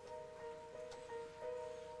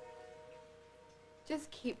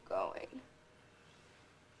 Just keep going.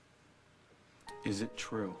 Is it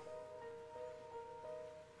true?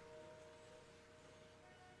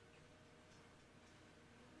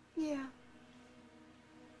 Yeah.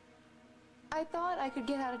 I thought I could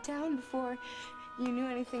get out of town before you knew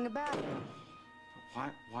anything about it.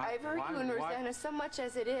 Why? I've heard you and Rosanna so much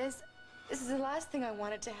as it is. This is the last thing I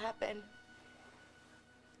wanted to happen.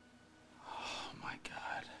 Oh, my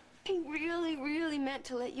God. I really, really meant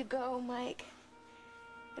to let you go, Mike.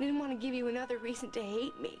 I didn't want to give you another reason to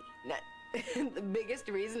hate me. Not the biggest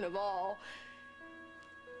reason of all.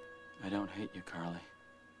 I don't hate you, Carly.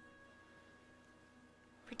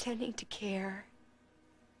 Pretending to care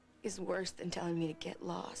is worse than telling me to get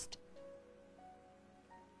lost.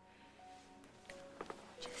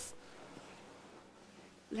 Just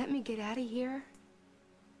let me get out of here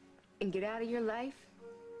and get out of your life.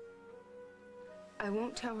 I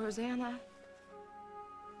won't tell Rosanna.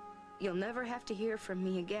 You'll never have to hear from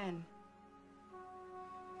me again.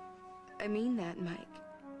 I mean that, Mike.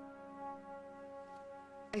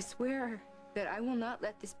 I swear that I will not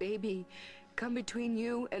let this baby come between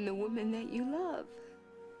you and the woman that you love.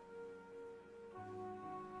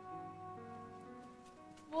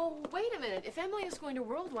 Well, wait a minute. If Emily is going to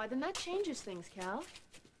Worldwide, then that changes things, Cal.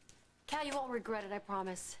 Cal, you won't regret it, I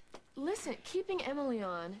promise. Listen, keeping Emily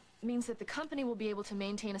on means that the company will be able to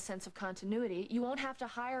maintain a sense of continuity. You won't have to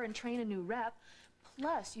hire and train a new rep.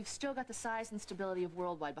 Plus, you've still got the size and stability of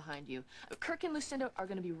Worldwide behind you. Kirk and Lucinda are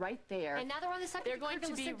going to be right there. And now they're on the subject They're of going Kirk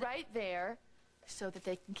and to be Lucinda. right there so that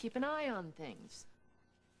they can keep an eye on things.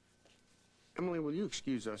 Emily, will you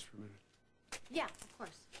excuse us for a minute? Yeah, of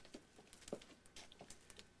course.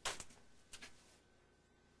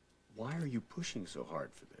 Why are you pushing so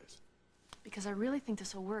hard for this? Because I really think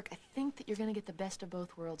this will work. I think that you're going to get the best of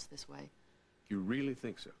both worlds this way. You really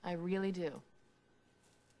think so? I really do.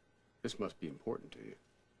 This must be important to you.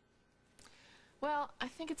 Well, I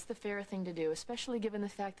think it's the fair thing to do, especially given the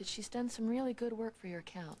fact that she's done some really good work for your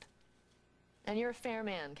account. And you're a fair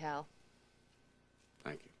man, Cal.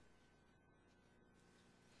 Thank you.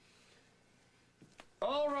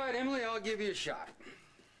 All right, Emily, I'll give you a shot.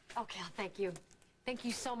 Oh, Cal, thank you. Thank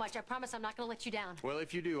you so much. I promise I'm not going to let you down. Well,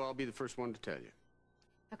 if you do, I'll be the first one to tell you.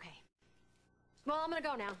 Okay. Well, I'm going to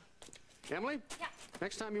go now. Emily? Yeah.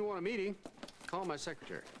 Next time you want a meeting, call my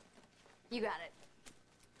secretary. You got it,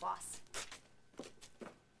 boss.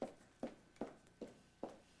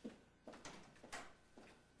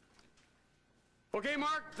 Okay,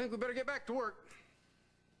 Mark, I think we better get back to work.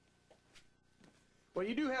 Well,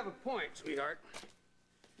 you do have a point, sweetheart.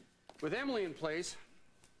 With Emily in place,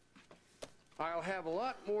 I'll have a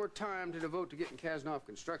lot more time to devote to getting Kasnoff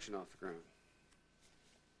construction off the ground.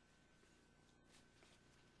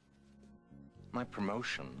 My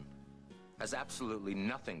promotion has absolutely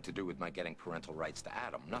nothing to do with my getting parental rights to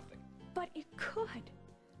Adam. Nothing. But it could.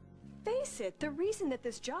 Face it, the reason that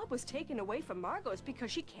this job was taken away from Margot is because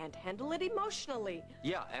she can't handle it emotionally.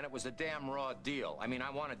 Yeah, and it was a damn raw deal. I mean, I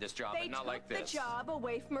wanted this job, but not like this. They took the job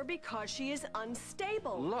away from her because she is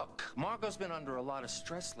unstable. Look, Margot's been under a lot of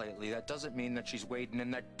stress lately. That doesn't mean that she's wading in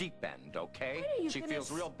that deep end, okay? When are you She gonna feels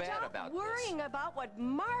real bad stop about worrying about what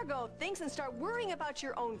Margot thinks and start worrying about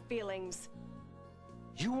your own feelings.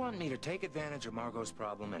 You want me to take advantage of Margot's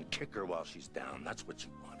problem and kick her while she's down. That's what you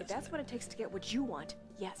want. If that's what it takes to get what you want,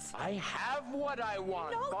 yes. I have what I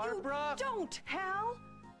want, no, Barbara. You don't, Hal.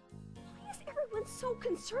 Why is everyone so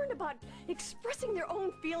concerned about expressing their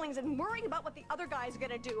own feelings and worrying about what the other guy's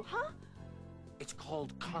gonna do, huh? It's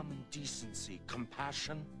called common decency,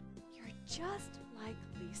 compassion. You're just like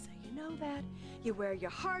Lisa, you know that? You wear your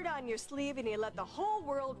heart on your sleeve and you let the whole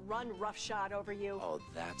world run roughshod over you. Oh,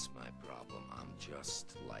 that's my problem. I'm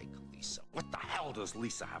just like Lisa. What the hell does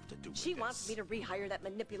Lisa have to do with She this? wants me to rehire that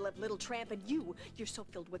manipulative little tramp, and you're so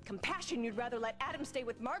filled with compassion you'd rather let Adam stay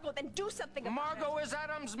with Margot than do something about it. Margot is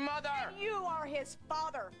Adam's mother! And you are his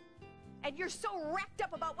father. And you're so wrapped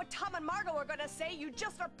up about what Tom and Margot are gonna say, you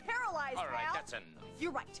just are paralyzed, All right, Hal. that's enough.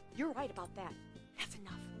 You're right. You're right about that. That's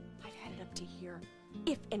enough. I've had it up to here.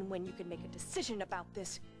 If and when you can make a decision about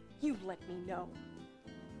this, you let me know.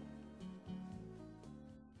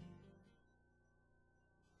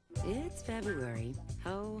 It's February.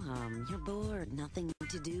 Ho-hum, you're bored, nothing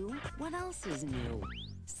to do? What else is new?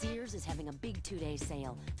 Sears is having a big 2-day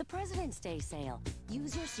sale, the President's Day sale.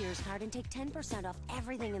 Use your Sears card and take 10% off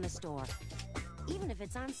everything in the store. Even if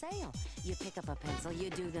it's on sale. You pick up a pencil, you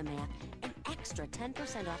do the math, an extra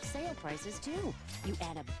 10% off sale prices too. You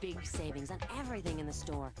add a big savings on everything in the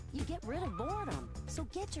store. You get rid of boredom. So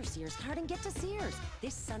get your Sears card and get to Sears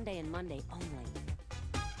this Sunday and Monday only.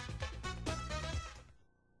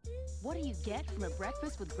 What do you get from a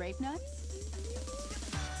breakfast with grape nuts?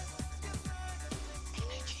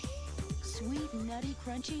 Sweet, nutty,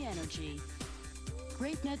 crunchy energy.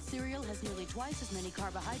 Grape Nut cereal has nearly twice as many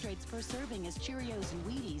carbohydrates per serving as Cheerios and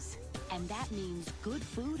Wheaties. And that means good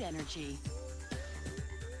food energy.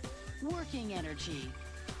 Working energy.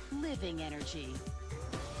 Living energy.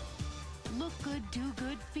 Look good, do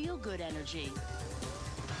good, feel good energy.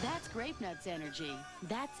 That's Grape Nuts energy.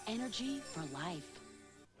 That's energy for life.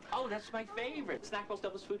 Oh, that's my favorite. Snackles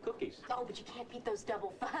Doubles Food Cookies. Oh, but you can't beat those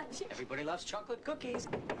double fudge. Everybody loves chocolate cookies.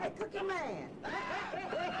 Hey, Cookie Man.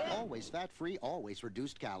 Always fat-free, always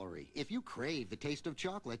reduced calorie. If you crave the taste of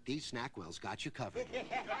chocolate, these Snackwells got you covered.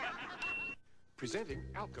 Presenting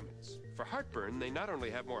Alka-Mints. For heartburn, they not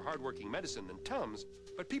only have more hardworking medicine than Tums,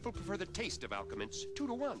 but people prefer the taste of Alka-Mints 2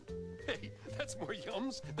 to 1. Hey, that's more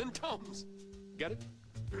yums than Tums. Get it?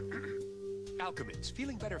 Alka-Mints,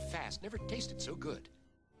 feeling better fast, never tasted so good.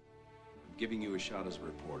 I'm giving you a shot as a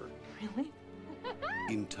reporter. Really?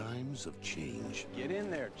 In times of change, Get in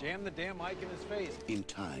there. Jam the damn mic in his face. in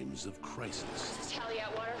times of crisis, This is Callie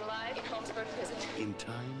Atwater live in Holmesburg Prison. in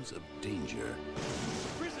times of danger,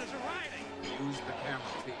 Prisoners are rioting. Use the camera.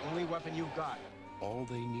 It's the only weapon you've got. all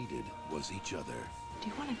they needed was each other. Do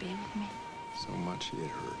you want to be with me? So much it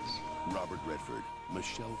hurts. Robert Redford,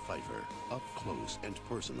 Michelle Pfeiffer, up close and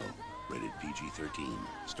personal. Rated PG-13.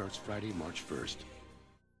 Starts Friday, March 1st.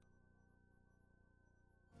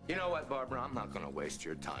 You know what, Barbara? I'm not going to waste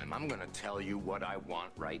your time. I'm going to tell you what I want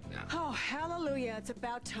right now. Oh, hallelujah. It's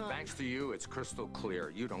about time. Thanks to you, it's crystal clear.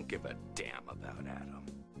 You don't give a damn about Adam.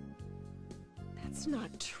 That's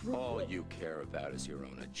not true. All you care about is your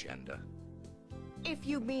own agenda. If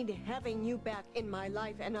you mean having you back in my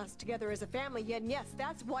life and us together as a family, then yes,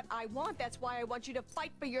 that's what I want. That's why I want you to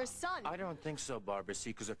fight for your son. I don't think so, Barbara. See,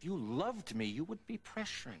 because if you loved me, you would be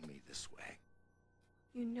pressuring me this way.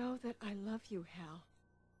 You know that I love you, Hal.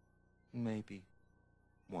 Maybe.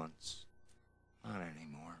 Once. Not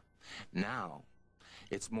anymore. Now,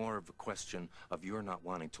 it's more of a question of you're not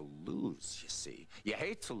wanting to lose, you see. You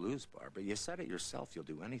hate to lose, Barbara. You said it yourself. You'll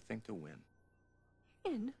do anything to win.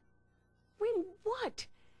 Win? Win what?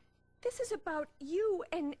 This is about you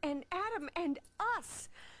and Adam and us.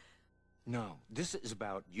 No, this is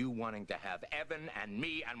about you wanting to have Evan and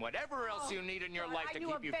me and whatever else you need in your life to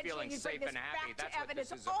keep you feeling safe and happy. That's what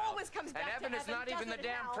this is about. Always comes back and Evan is not even the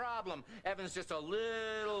damn problem. Evan's just a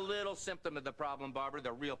little symptom of the problem, Barbara.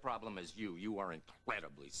 The real problem is you. You are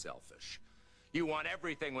incredibly selfish. You want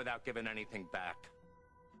everything without giving anything back.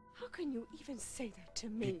 How can you even say that to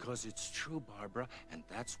me? Because it's true, Barbara, and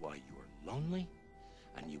that's why you are lonely,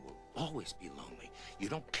 and you will always be lonely. You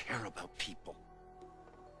don't care about people.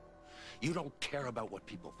 You don't care about what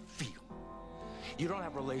people feel. You don't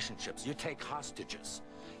have relationships. You take hostages.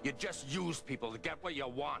 You just use people to get what you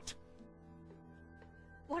want.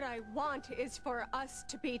 What I want is for us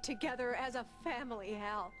to be together as a family,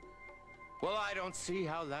 Hal. Well, I don't see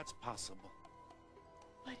how that's possible.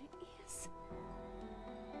 But it is.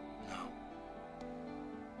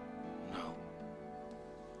 No.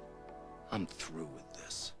 I'm through with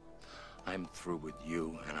this. I'm through with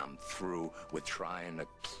you, and I'm through with trying to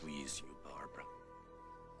please you, Barbara.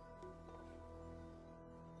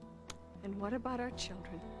 And what about our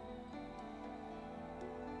children?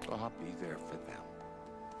 I'll be there for them.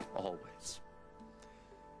 Always.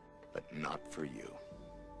 But not for you.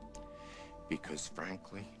 Because,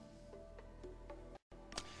 frankly,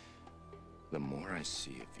 the more I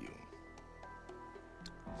see of you,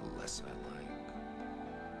 the less I like.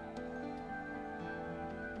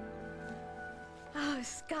 Oh,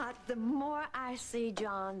 Scott, the more I see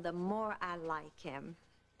John, the more I like him.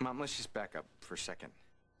 Mom, let's just back up for a second.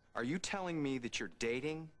 Are you telling me that you're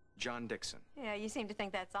dating John Dixon? Yeah, you seem to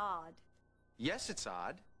think that's odd. Yes, it's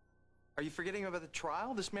odd. Are you forgetting about the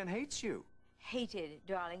trial? This man hates you. Hated,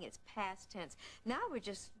 darling. It's past tense. Now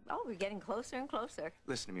we're getting closer and closer.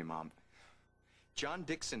 Listen to me, Mom. John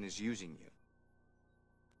Dixon is using you.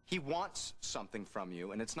 He wants something from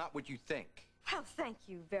you, and it's not what you think. Well, thank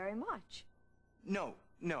you very much. No,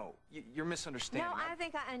 you're misunderstanding. No, I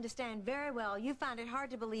think I understand very well. You find it hard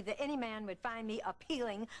to believe that any man would find me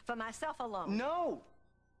appealing for myself alone. No!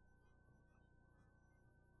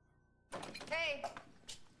 Hey!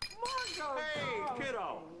 Margot! Hey,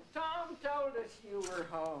 kiddo! Tom told us you were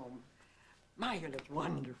home. My, you look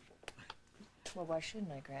wonderful. Well, why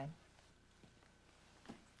shouldn't I, Gran?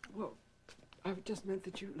 Well, I just meant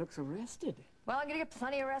that you look so rested. Well, I'm gonna get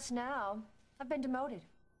plenty of rest now. I've been demoted.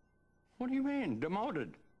 What do you mean,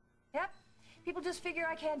 demoted? Yep. People just figure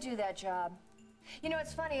I can't do that job. You know,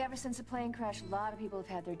 it's funny, ever since the plane crash, a lot of people have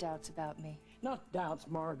had their doubts about me. Not doubts,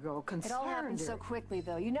 Margot. Concerned. It all happened so quickly,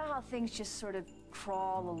 though. You know how things just sort of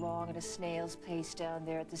crawl along at a snail's pace down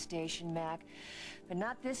there at the station, Mac? But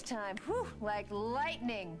not this time. Whew, like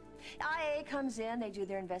lightning. IA comes in, they do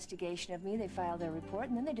their investigation of me, they file their report,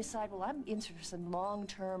 and then they decide, well, I'm in for some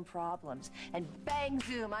long-term problems. And bang,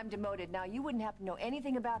 zoom, I'm demoted. Now, you wouldn't happen to know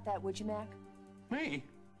anything about that, would you, Mac? Me?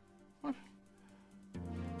 What?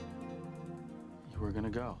 You were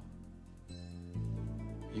gonna go.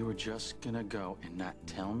 You were just gonna go and not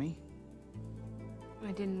tell me?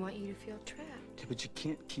 I didn't want you to feel trapped. Yeah, but you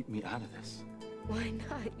can't keep me out of this. Why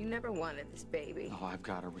not? You never wanted this baby. Oh, I've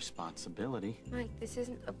got a responsibility. Mike, this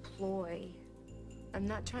isn't a ploy. I'm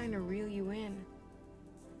not trying to reel you in.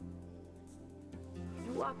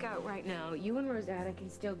 You walk out right now, you and Rosanna can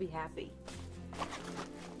still be happy.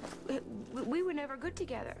 We were never good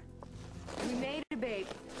together. We made a baby.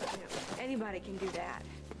 You know, anybody can do that.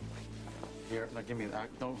 Here, now give me that.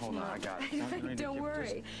 Don't hold on. I got it. Don't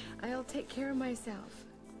worry. I'll take care of myself.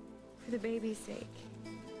 For the baby's sake.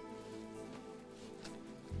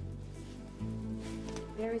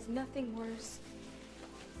 There is nothing worse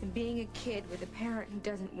than being a kid with a parent who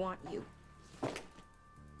doesn't want you.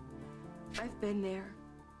 I've been there.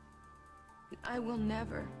 And I will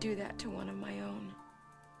never do that to one of my own.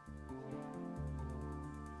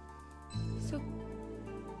 So,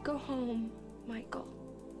 go home, Michael.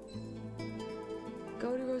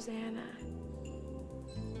 Go to Rosanna.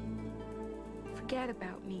 Forget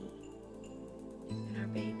about me and our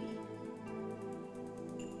baby.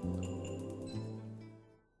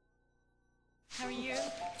 How are you?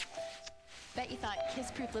 Bet you thought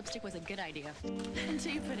kiss-proof lipstick was a good idea.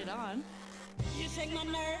 Until you put it on. You shake my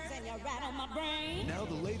nerves and you rattle my brain. Now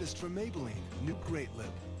the latest from Maybelline, New Great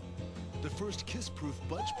Lip. The first kiss-proof,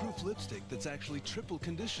 budge-proof lipstick that's actually triple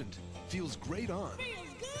conditioned. Feels great on.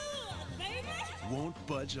 Feels good, baby. Won't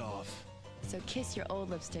budge off. So kiss your old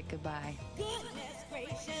lipstick goodbye. Goodness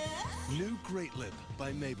gracious. New Great Lip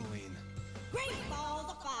by Maybelline. Great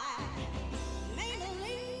balls of fire.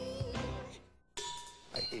 Maybelline.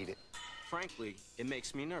 I hate it. Frankly, it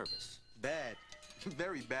makes me nervous. Bad.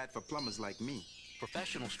 Very bad for plumbers like me.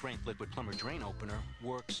 Professional strength liquid plumber drain opener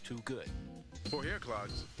works too good. For hair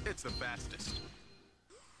clogs, it's the fastest.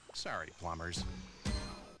 Sorry, plumbers.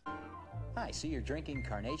 I see you're drinking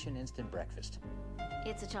Carnation Instant Breakfast.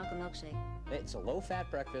 It's a chocolate milkshake. It's a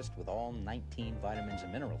low-fat breakfast with all 19 vitamins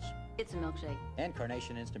and minerals. It's a milkshake. And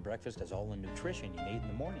Carnation Instant Breakfast has all the nutrition you need in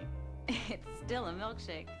the morning. It's still a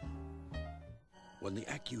milkshake. When the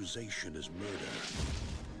accusation is murder,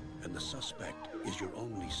 and the suspect is your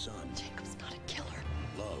only son. Jacob's not a killer.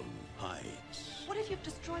 Love hides. What if you've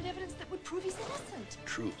destroyed evidence that would prove he's innocent?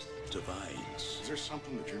 Truth divides. Is there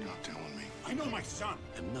something that you're not telling me? I know my son.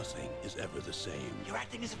 And nothing is ever the same. You're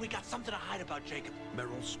acting as if we got something to hide about Jacob.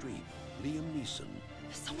 Meryl Streep, Liam Neeson.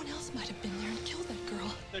 Someone else might have been there and killed that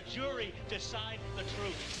girl. The jury decide the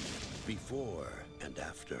truth. Before and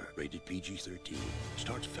After. Rated PG-13.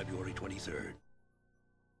 Starts February 23rd.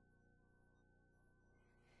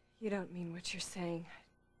 You don't mean what you're saying.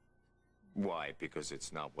 Why? Because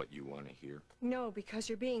it's not what you want to hear? No, because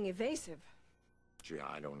you're being evasive. Gee,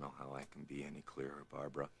 I don't know how I can be any clearer,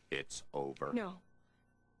 Barbara. It's over. No.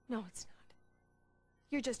 No, it's not.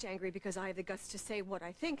 You're just angry because I have the guts to say what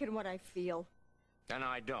I think and what I feel. And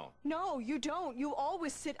I don't. No, you don't. You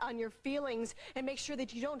always sit on your feelings and make sure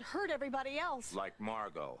that you don't hurt everybody else. Like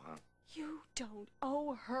Margot, huh? You don't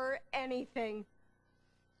owe her anything.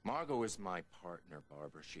 Margot is my partner,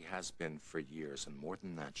 Barbara. She has been for years, and more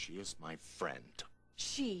than that, she is my friend.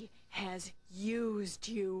 She has used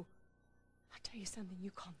you. I'll tell you something, you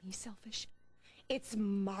call me selfish. It's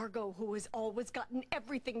Margot who has always gotten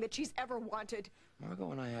everything that she's ever wanted.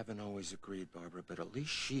 Margot and I haven't always agreed, Barbara, but at least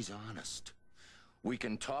she's honest. We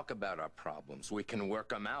can talk about our problems. We can work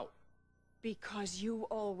them out. Because you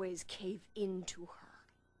always cave into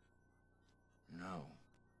her. No.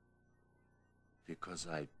 Because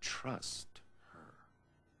I trust her.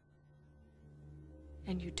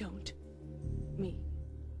 And you don't. Me.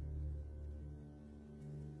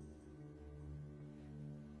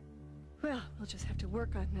 Well, we'll just have to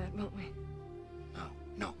work on that, won't we?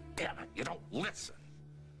 No, damn it, you don't listen.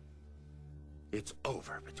 It's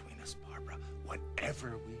over between us, Barbara.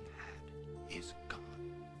 Whatever we had is gone.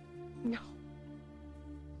 No.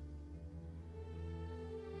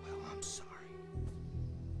 Well, I'm sorry.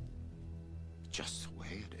 Just the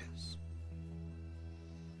way it is.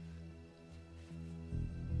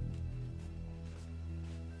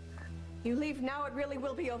 You leave now, it really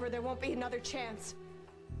will be over. There won't be another chance.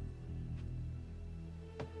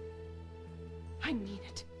 I mean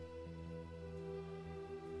it.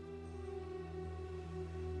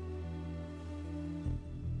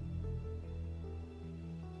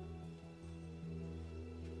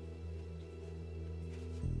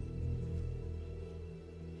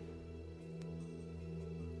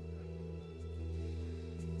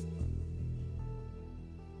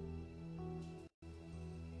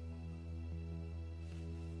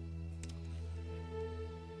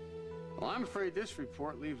 Well, I'm afraid this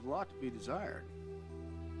report leaves a lot to be desired.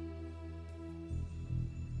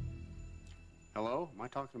 Hello? Am I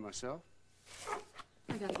talking to myself?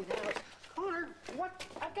 I gotta get out. Connor, what?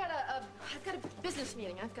 I've got a business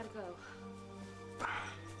meeting. I've gotta go.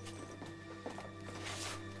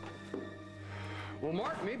 Well,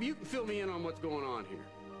 Mark, maybe you can fill me in on what's going on here.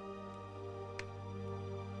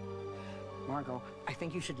 Margot, I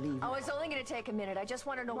think you should leave. Oh, it's only going to take a minute. I just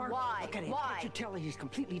want to know Margot, why. Look at him. Why? Can't you tell he's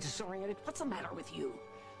completely disoriented? What's the matter with you?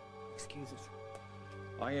 Excuses.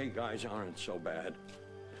 IA guys aren't so bad.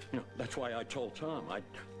 You know, that's why I told Tom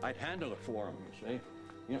I'd handle it for him, you see?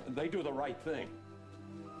 You know, they do the right thing.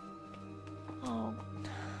 Oh,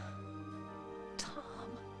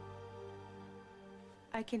 Tom.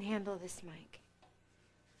 I can handle this, Mike.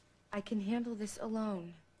 I can handle this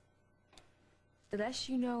alone. The less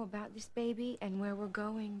you know about this baby and where we're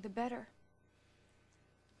going, the better.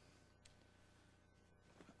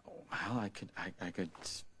 Well, I could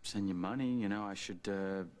send you money, you know, I should,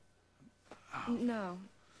 No,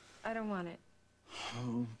 I don't want it.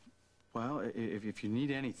 Oh, well, if you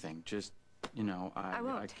need anything, just, you know, I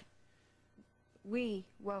won't. We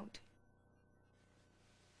won't.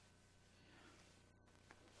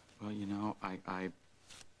 Well, you know, I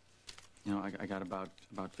got about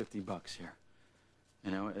 $50 here. You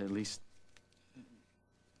know, at least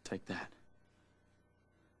take that.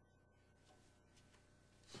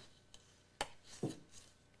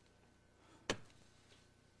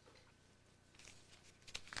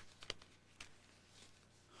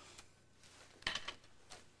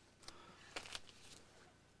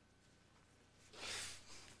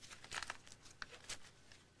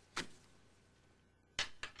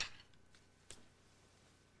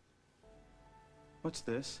 What's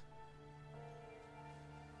this?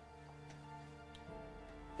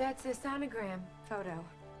 That's a sonogram photo.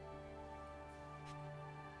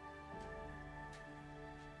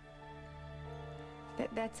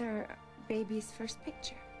 That's our baby's first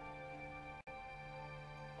picture.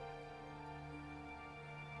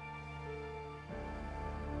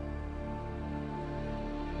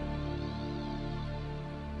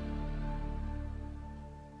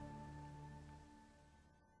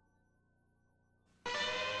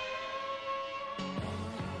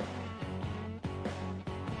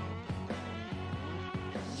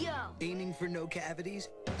 Aiming for no cavities?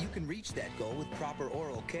 You can reach that goal with proper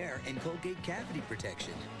oral care and Colgate cavity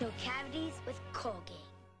protection. No cavities with Colgate.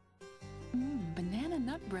 Banana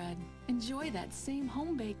nut bread. Enjoy that same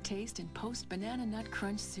home-baked taste in post-banana nut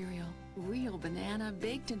crunch cereal. Real banana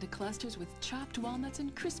baked into clusters with chopped walnuts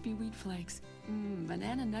and crispy wheat flakes.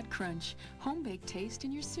 Banana nut crunch. Home-baked taste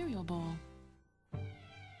in your cereal bowl.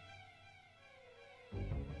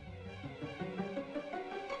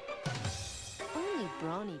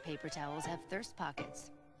 Brawny paper towels have thirst pockets.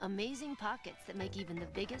 Amazing pockets that make even the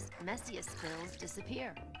biggest, messiest spills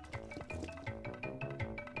disappear.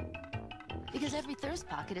 Because every thirst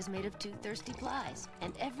pocket is made of 2 thirsty plies,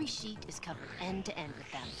 and every sheet is covered end to end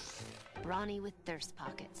with them. Brawny with thirst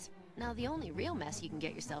pockets. Now, the only real mess you can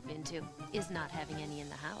get yourself into is not having any in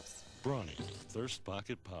the house. Brawny, thirst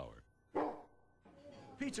pocket power.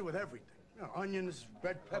 Pizza with everything. You know, onions,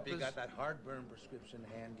 red Hope peppers. you got that heartburn prescription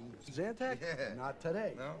handy. Zantac? Yeah. Not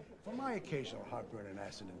today. No? For my occasional heartburn and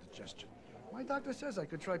acid indigestion, my doctor says I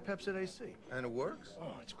could try Pepsid AC. And it works?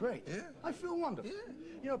 Oh, it's great. Yeah. I feel wonderful. Yeah.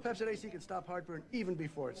 You know, Pepsid AC can stop heartburn even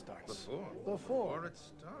before it starts. Before it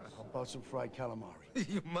starts. How about some fried calamari?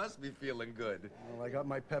 You must be feeling good. Well, I got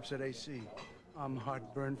my Pepsid AC. I'm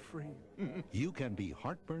heartburn free. You can be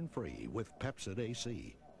heartburn free with Pepsid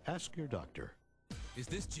AC. Ask your doctor. Is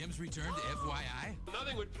this Jim's return to FYI?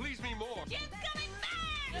 Nothing would please me more. Jim's coming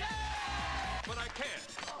back! Yeah! But I can't.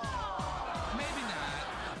 Maybe not.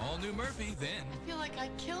 All new Murphy, then. I feel like I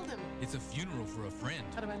killed him. It's a funeral for a friend.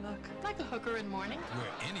 How do I look? Like a hooker in mourning?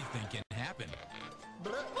 Where anything can happen.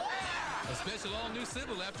 A special all-new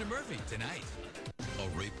Sybil after Murphy tonight. A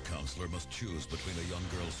rape counselor must choose between a young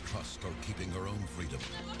girl's trust or keeping her own freedom.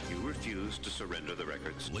 You refuse to surrender the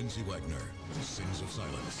records. Lindsay Wagner, Sings of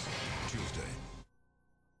Silence, Tuesday.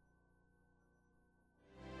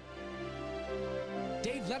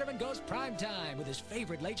 Dave Letterman goes primetime with his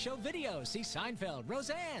favorite late show videos. See Seinfeld,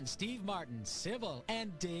 Roseanne, Steve Martin, Sybil,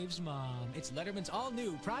 and Dave's mom. It's Letterman's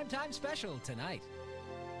all-new primetime special tonight.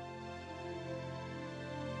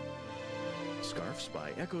 Scarves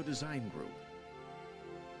by Echo Design Group.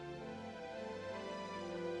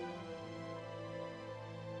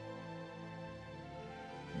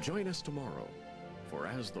 Join us tomorrow for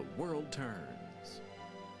As the World Turns.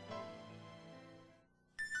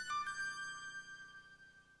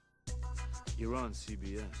 You're on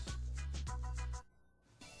CBS.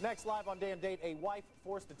 Next, live on Day and Date, a wife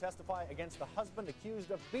forced to testify against the husband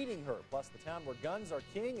accused of beating her. Plus, the town where guns are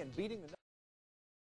king and beating the